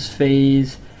bullous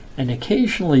phase, and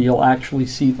occasionally you'll actually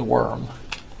see the worm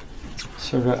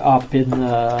sort of up in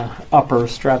the upper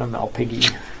stratum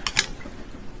malpighi.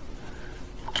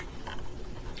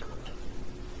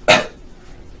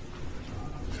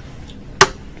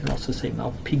 You can also say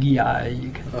malpighii.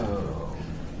 You can. Oh,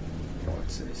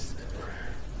 what's this?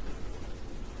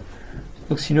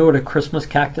 Looks, you know what a Christmas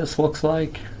cactus looks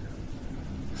like?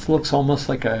 This looks almost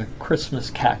like a Christmas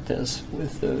cactus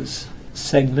with those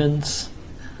segments.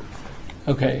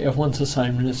 Okay, everyone's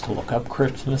assignment is to look up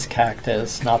Christmas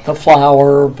cactus, not the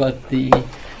flower, but the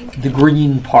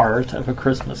green part of a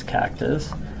Christmas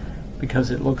cactus,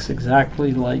 because it looks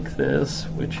exactly like this,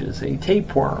 which is a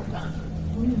tapeworm.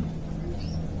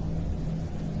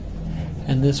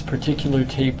 And this particular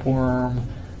tapeworm,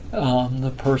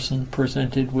 the person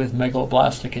presented with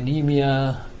megaloblastic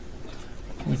anemia,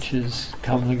 which is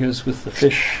commonly goes with the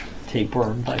fish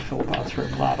tapeworm, Diphyllobothra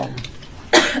glatum.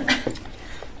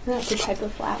 That's a type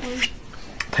of flatworm.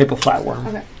 Type of flatworm.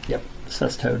 Okay. Yep,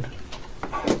 cestode.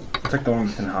 It's like the one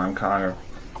that's in Hong Kong, or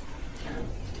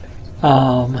is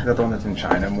Um, that the one that's in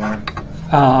China more?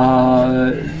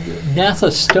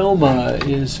 Nathostoma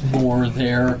is more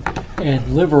there,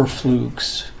 and liver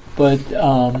flukes. But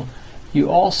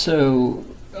you also,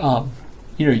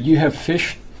 you have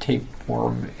fish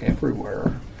tapeworm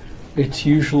everywhere. It's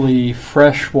usually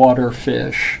freshwater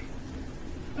fish.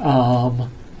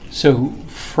 So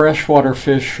freshwater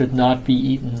fish should not be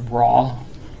eaten raw.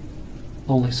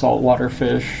 Only saltwater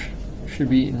fish should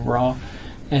be eaten raw.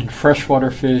 And freshwater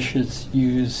fish is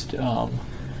used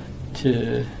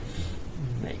to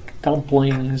make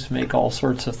dumplings, make all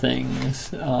sorts of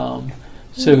things.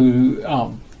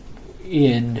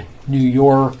 In New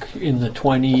York in the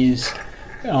 20s,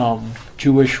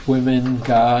 Jewish women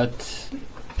got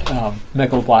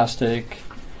megaloblastic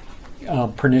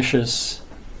pernicious,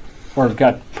 or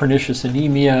got pernicious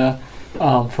anemia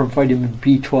from vitamin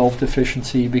B12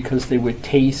 deficiency because they would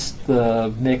taste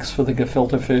the mix for the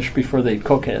gefilte fish before they'd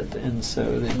cook it, and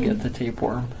so they'd get the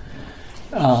tapeworm.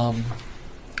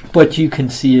 But you can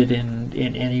see it in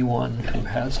anyone who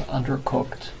has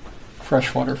undercooked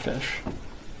freshwater fish.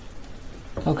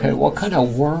 Okay, what kind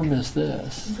of worm is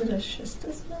this? Is it a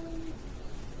schistosome?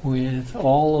 With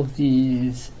all of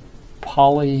these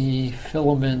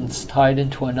polyfilaments tied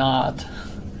into a knot.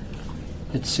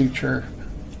 It's suture.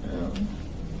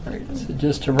 Right, so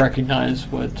just to recognize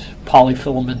what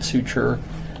polyfilament suture,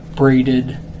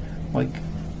 braided, like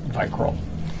vicryl,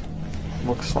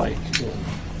 looks like in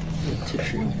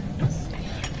tissue.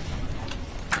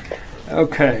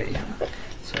 Okay,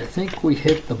 so I think we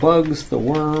hit the bugs, the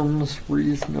worms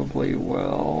reasonably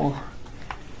well.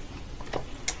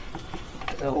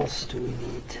 What else do we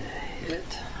need to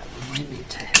hit? We might need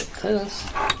to hit this.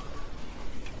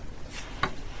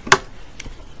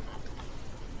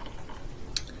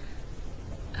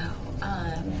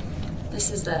 This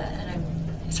is it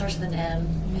starts with an M,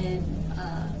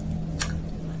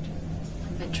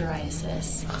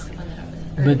 midriasis. Is the one that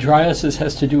Midriasis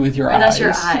has to do with your eyes. That's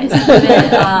your eyes.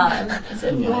 Is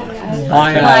it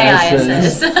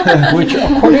Myiasis, which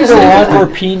according to Ron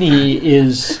Rapini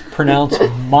is pronounced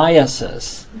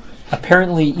myiasis.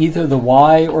 Apparently either the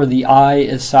Y or the I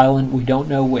is silent, we don't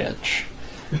know which.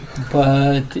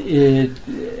 But it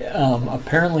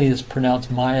apparently is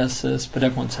pronounced myiasis, but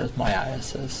everyone says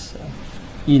myiasis, so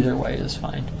either way is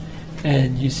fine.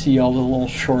 And you see all the little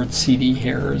short seedy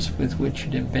hairs with which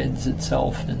it embeds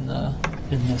itself in the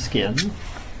skin. So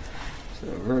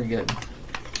very good.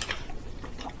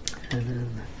 And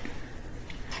then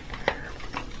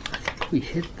I think we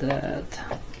hit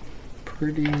that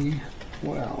pretty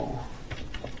well.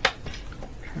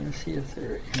 Trying to see if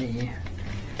there are any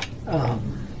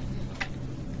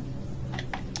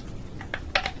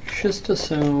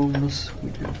schistosomes.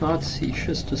 We did not see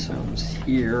schistosomes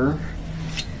here.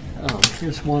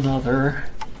 Here's one other.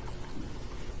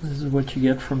 This is what you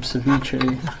get from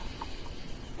ceviche.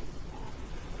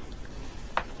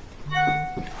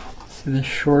 See this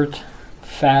short,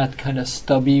 fat, kind of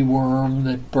stubby worm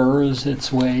that burrows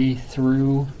its way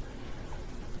through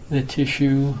the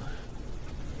tissue,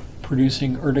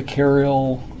 producing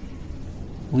urticarial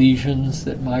lesions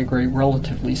that migrate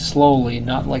relatively slowly,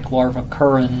 not like larva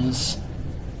currens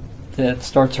that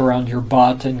starts around your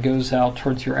butt and goes out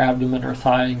towards your abdomen or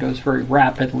thigh and goes very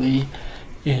rapidly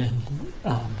in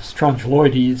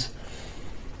strongyloides.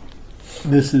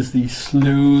 This is the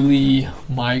slowly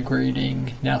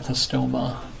migrating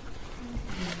gnathostoma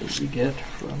that you get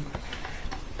from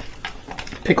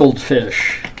pickled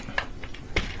fish.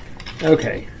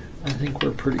 Okay, I think we're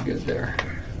pretty good there.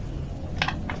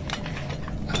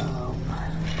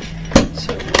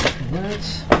 So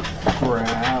let's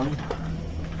grab.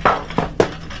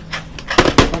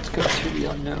 Let's go through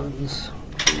the unknowns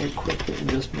really quickly and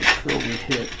just make sure we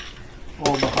hit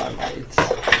all the highlights.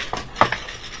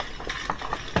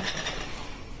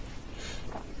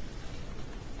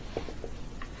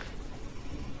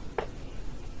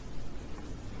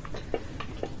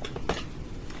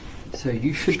 So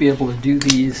you should be able to do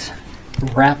these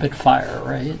rapid fire,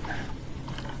 right?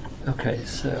 Okay,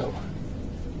 so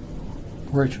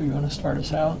Rachel, you want to start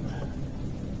us out?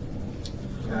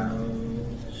 Sure.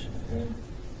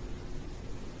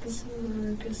 This is a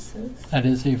verrucous cyst. That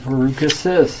is a verrucous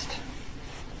cyst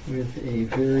with a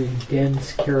very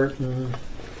dense keratin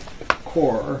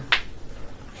core.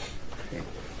 Okay.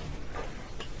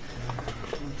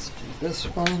 Let's do this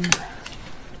one.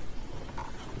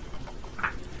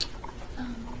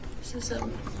 This is a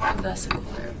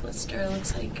vesicular blister. It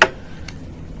looks like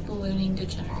ballooning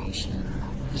degeneration.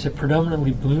 Is it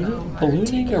predominantly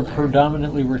ballooning or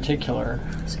predominantly reticular?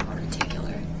 It's more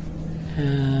reticular.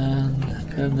 And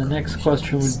then the next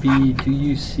question would be, do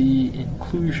you see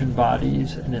inclusion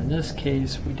bodies? And in this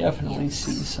case, we definitely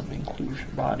see some inclusion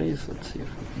bodies. Let's see if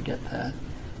we can get that.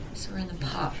 So we're in the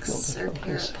pox or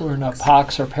parapox. We're in a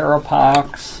pox or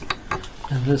parapox.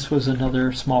 And this was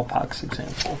another smallpox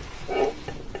example.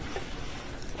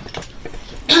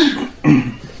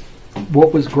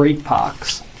 What was great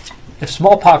pox? If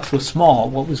smallpox was small,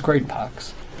 what was great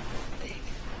pox?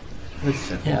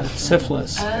 Yeah,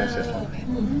 syphilis. Okay.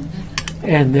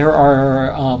 And there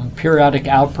are periodic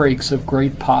outbreaks of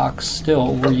great pox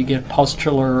still where you get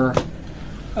pustular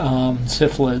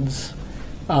syphilids.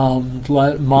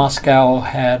 Moscow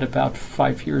had about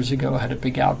 5 years ago had a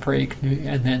big outbreak,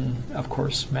 and then of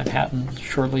course Manhattan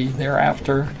shortly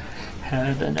thereafter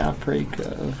had an outbreak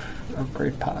of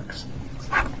great pox.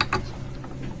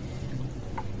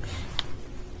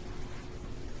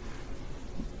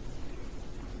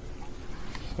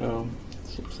 So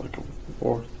this looks like a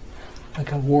wart.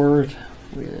 Like a wart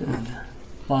with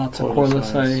lots of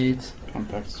coilocytes.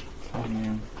 Complex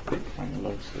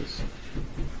granulosis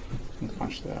and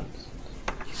punched out.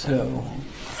 So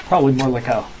probably more like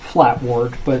a flat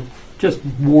wart, but just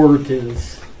wart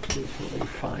is really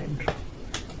fine.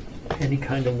 Any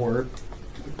kind of wart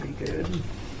would be good.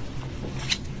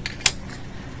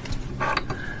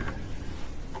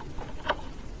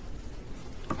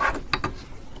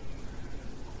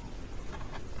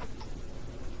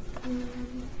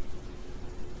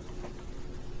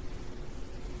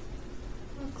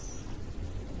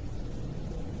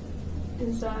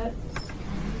 Is that?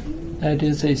 That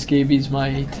is a scabies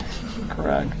mite,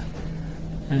 correct.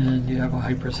 And you have a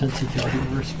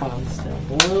hypersensitivity response down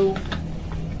below.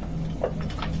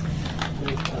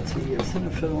 There's lots of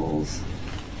eosinophils.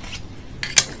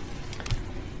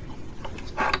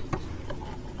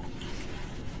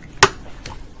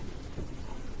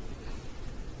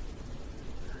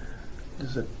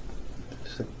 Is it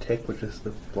a tick, which is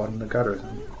the blood in the gutters?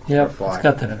 Yep, Or fly? it's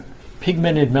got the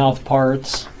pigmented mouth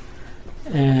parts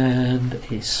and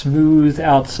a smooth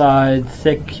outside,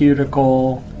 thick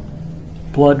cuticle,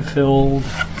 blood-filled.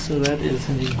 So that is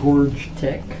an engorged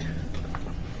tick.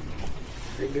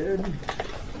 Very good.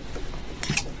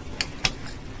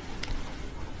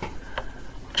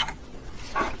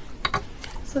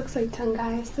 This looks like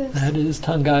tongiasis. That is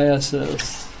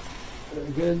tongiasis.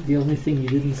 Very good. The only thing you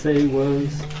didn't say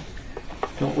was,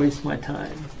 don't waste my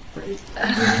time. Right?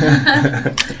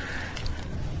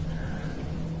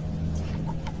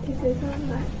 Is this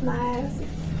a myiasis?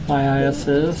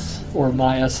 Myiasis or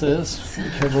myiasis,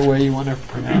 whichever way you want to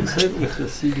pronounce it, with the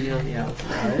CD on the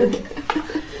outside.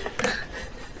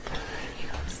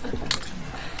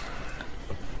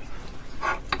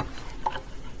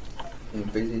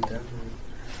 Busy time.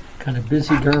 Kind of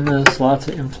busy dermis, lots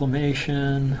of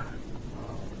inflammation.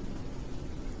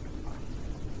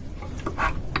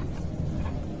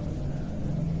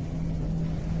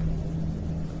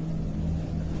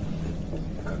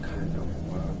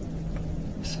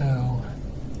 So,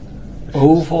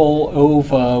 oval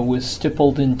ova with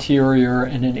stippled interior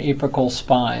and an apical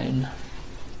spine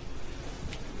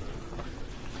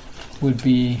would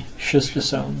be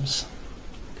schistosomes.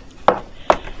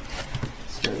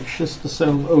 So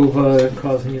schistosome ova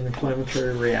causing an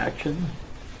inflammatory reaction.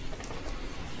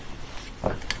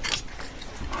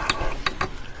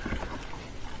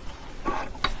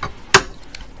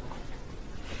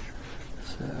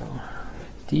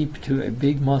 deep to a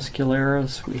big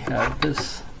muscularis. We have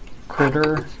this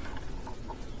critter,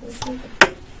 It's like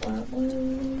a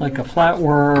flatworm. like a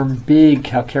flatworm, big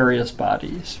calcareous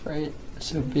bodies, right?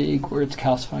 So big where it's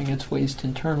calcifying its waste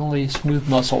internally, smooth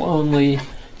muscle only,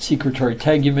 secretory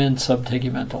tegument,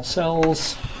 subtegumental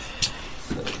cells.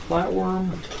 So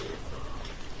flatworm.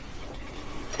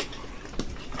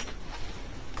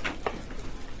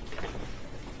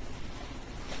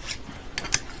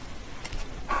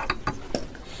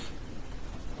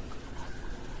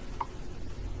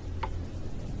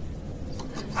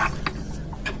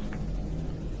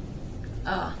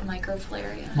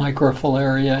 Microflaria.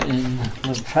 Microfilaria in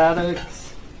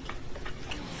lymphatics.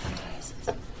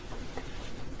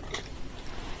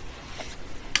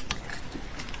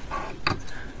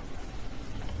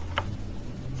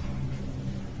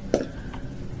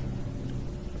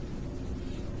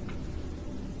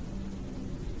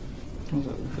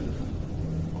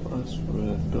 Close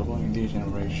with building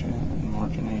degeneration,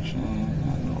 margination,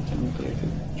 and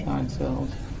multinucleated giant cells.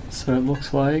 So it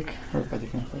looks like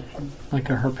Herpetic infection. a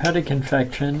herpetic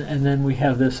infection, and then we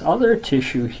have this other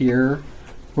tissue here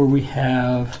where we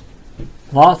have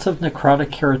lots of necrotic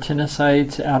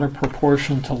keratinocytes out of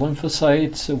proportion to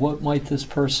lymphocytes. So what might this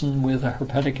person with a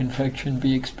herpetic infection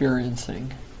be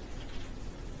experiencing?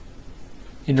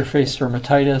 Interface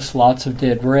dermatitis, lots of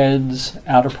dead reds,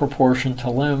 out of proportion to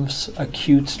lymphs,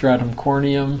 acute stratum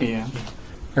corneum, Yeah.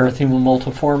 erythema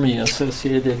multiforme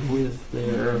associated with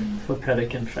their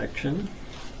herpetic infection.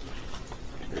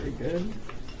 Very good.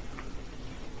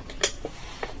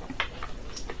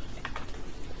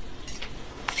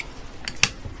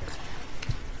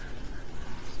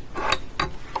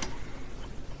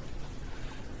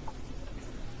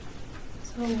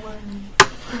 So worm.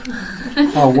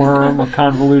 A worm, a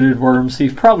convoluted worm. So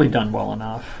you've probably done well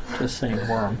enough just saying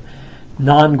worm.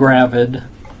 Non-gravid,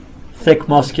 thick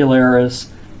muscularis,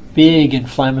 big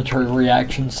inflammatory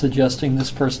reaction suggesting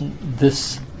this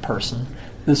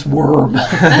worm,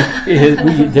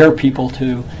 they're people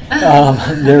too.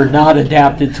 They're not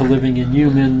adapted to living in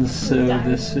humans, so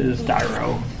this is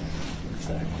Dyro.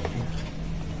 Exactly.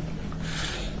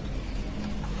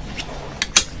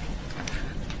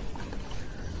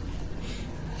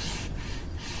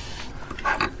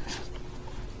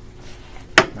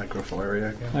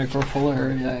 Microfilaria again.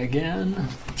 Microfilaria again.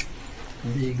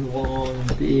 Big, long,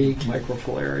 big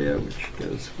microfilaria, which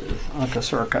goes with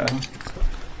Onchocerca.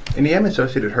 In the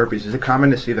EM-associated herpes, is it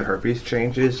common to see the herpes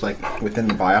changes like within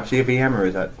the biopsy of EM, or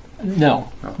is that?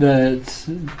 No, Oh. that's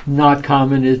not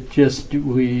common. We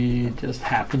just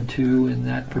happen to in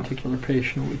that particular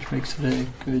patient, which makes it a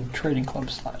good trading club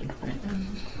slide, right?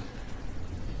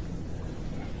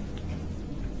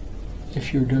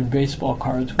 If you were doing baseball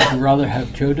cards, would you rather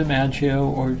have Joe DiMaggio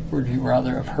or would you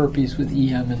rather have herpes with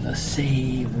EM in the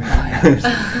same biopsy?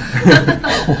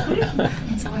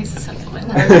 It's always the second one.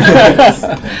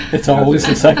 It's always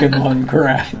the second one,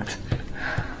 correct.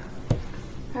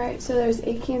 Alright, so there's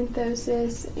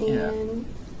acanthosis and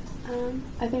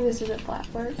I think this is a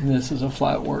flatwort. And this is a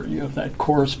flatwort. You have that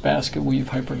coarse basket weave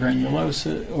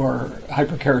hypergranulosis or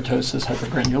hyperkeratosis,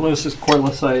 hypergranulosis,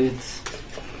 coilocytes.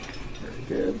 Very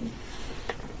good.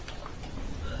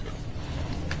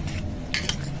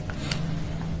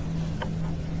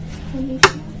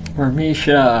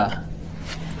 Hermetia.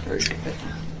 Very good.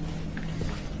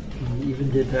 You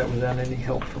even did that without any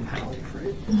help from Hallie,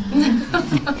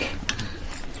 right?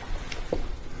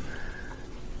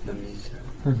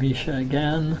 Hermetia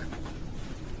again.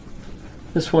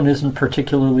 This one isn't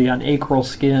particularly on acral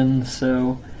skin,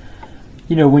 so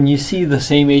when you see the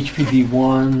same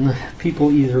HPV1,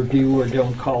 people either do or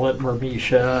don't call it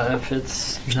Myrmetia. If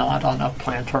it's not on a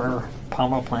plantar,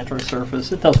 palmoplantar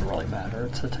surface, it doesn't really matter.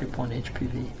 It's a type 1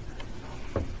 HPV.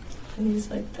 And these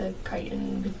like the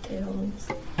chitin pigtails.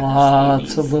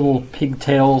 Lots of little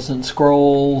pigtails and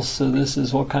scrolls. So this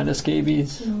is what kind of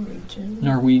scabies? Norwegian.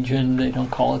 Norwegian. They don't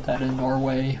call it that in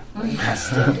Norway.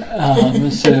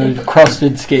 Crusted. So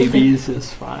crusted scabies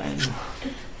is fine.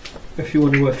 If you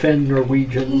want to offend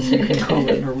Norwegians, you can call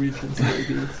it Norwegian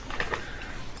scabies.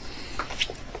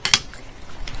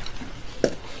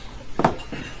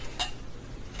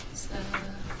 So,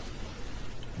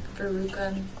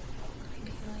 verruca,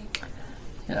 maybe like.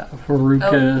 Yeah, Oh,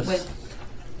 verrucas. with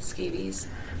scabies.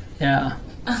 Yeah.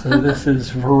 So this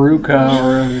is verruca,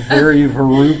 or a very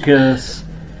verrucous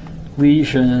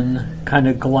lesion, kind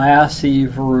of glassy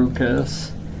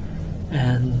verrucous.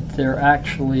 And they're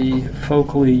actually,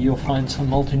 focally, you'll find some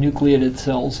multinucleated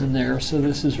cells in there. So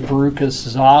this is verrucous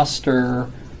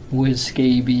zoster with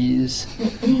scabies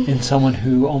in someone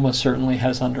who almost certainly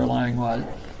has underlying what?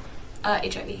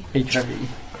 HIV. HIV.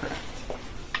 Correct.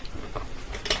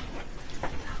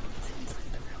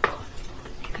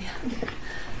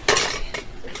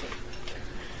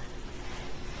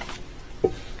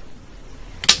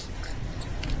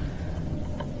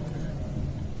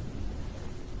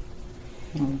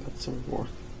 That's a wart.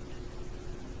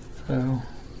 So,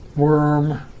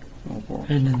 worm, Oh, wart.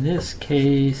 and in this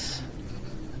case,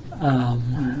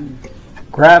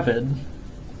 gravid,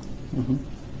 Mm-hmm.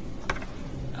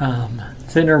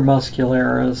 thinner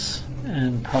muscularis,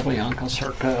 and probably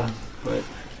onchocerca. But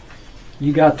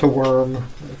you got to worm.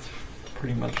 That's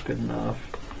pretty much good enough.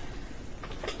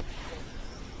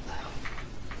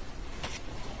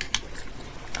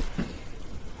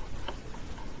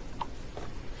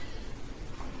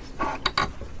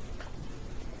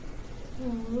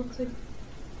 Looks like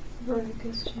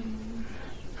verrucous change.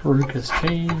 Verrucous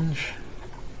change.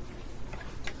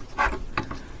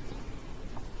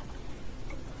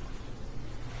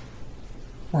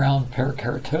 Round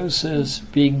perikeratosis,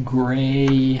 big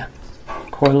gray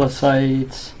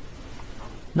coilocytes.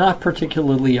 Not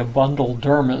particularly a bundled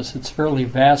dermis, it's fairly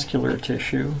vascular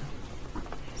tissue.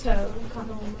 So,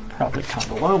 condyloma. Probably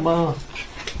condyloma.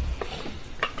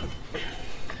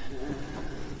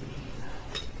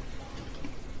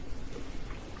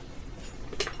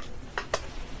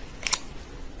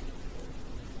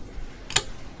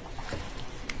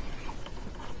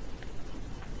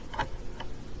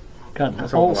 Got an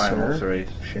That's a blind ulcer.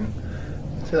 ulceration.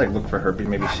 I'd say like look for herpes,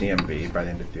 maybe CMV by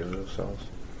the endothelial cells.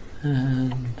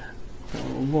 And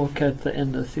we'll look at the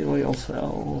endothelial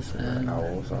cells, and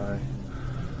Owl's eye.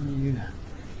 you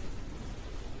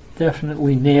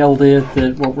definitely nailed it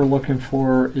that what we're looking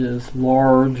for is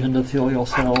large endothelial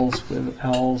cells with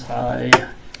owl's eye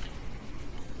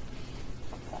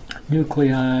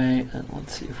nuclei, and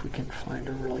let's see if we can find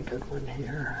a really good one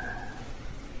here.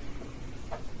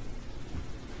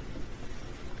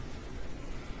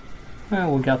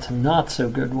 Well, we got some not so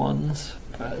good ones,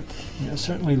 but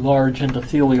certainly large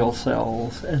endothelial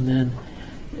cells, and then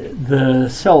the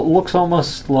cell looks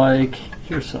almost like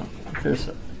there's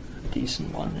a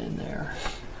decent one in there.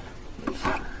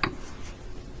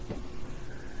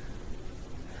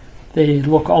 They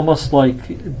look almost like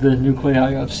the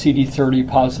nuclei of CD30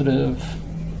 positive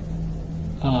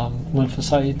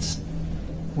lymphocytes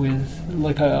with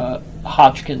like a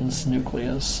Hodgkin's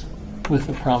nucleus with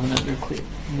a prominent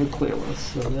nucleolus.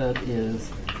 So that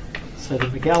is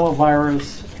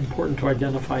cytomegalovirus, important to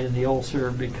identify in the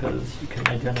ulcer because you can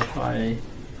identify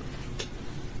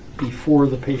before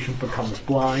the patient becomes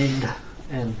blind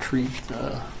and treat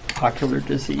the ocular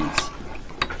disease.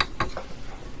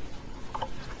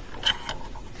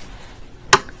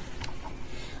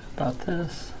 About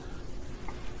this.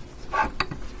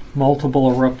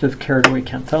 Multiple eruptive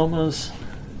keratoacanthomas.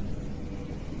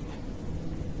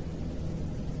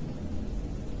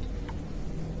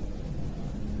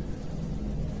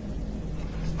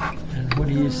 And what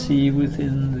do you see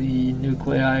within the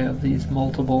nuclei of these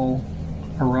multiple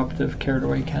eruptive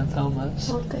keratoacanthomas?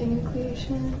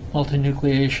 Multinucleation.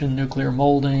 Multinucleation, nuclear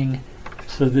molding.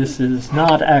 So this is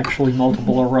not actually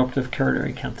multiple eruptive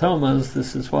keratoacanthomas.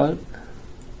 This is what?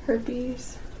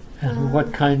 Herpes. And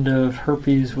what kind of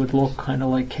herpes would look kind of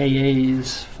like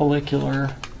KA's,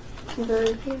 follicular?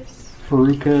 Verrucous.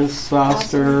 Verrucous,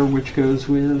 zoster, which goes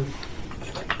with?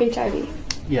 HIV.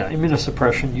 Yeah,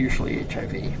 immunosuppression, usually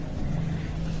HIV.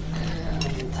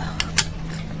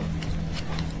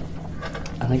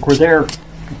 And I think we're there.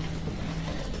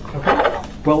 Okay,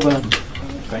 well done.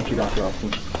 Thank you, Dr.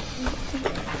 Upton.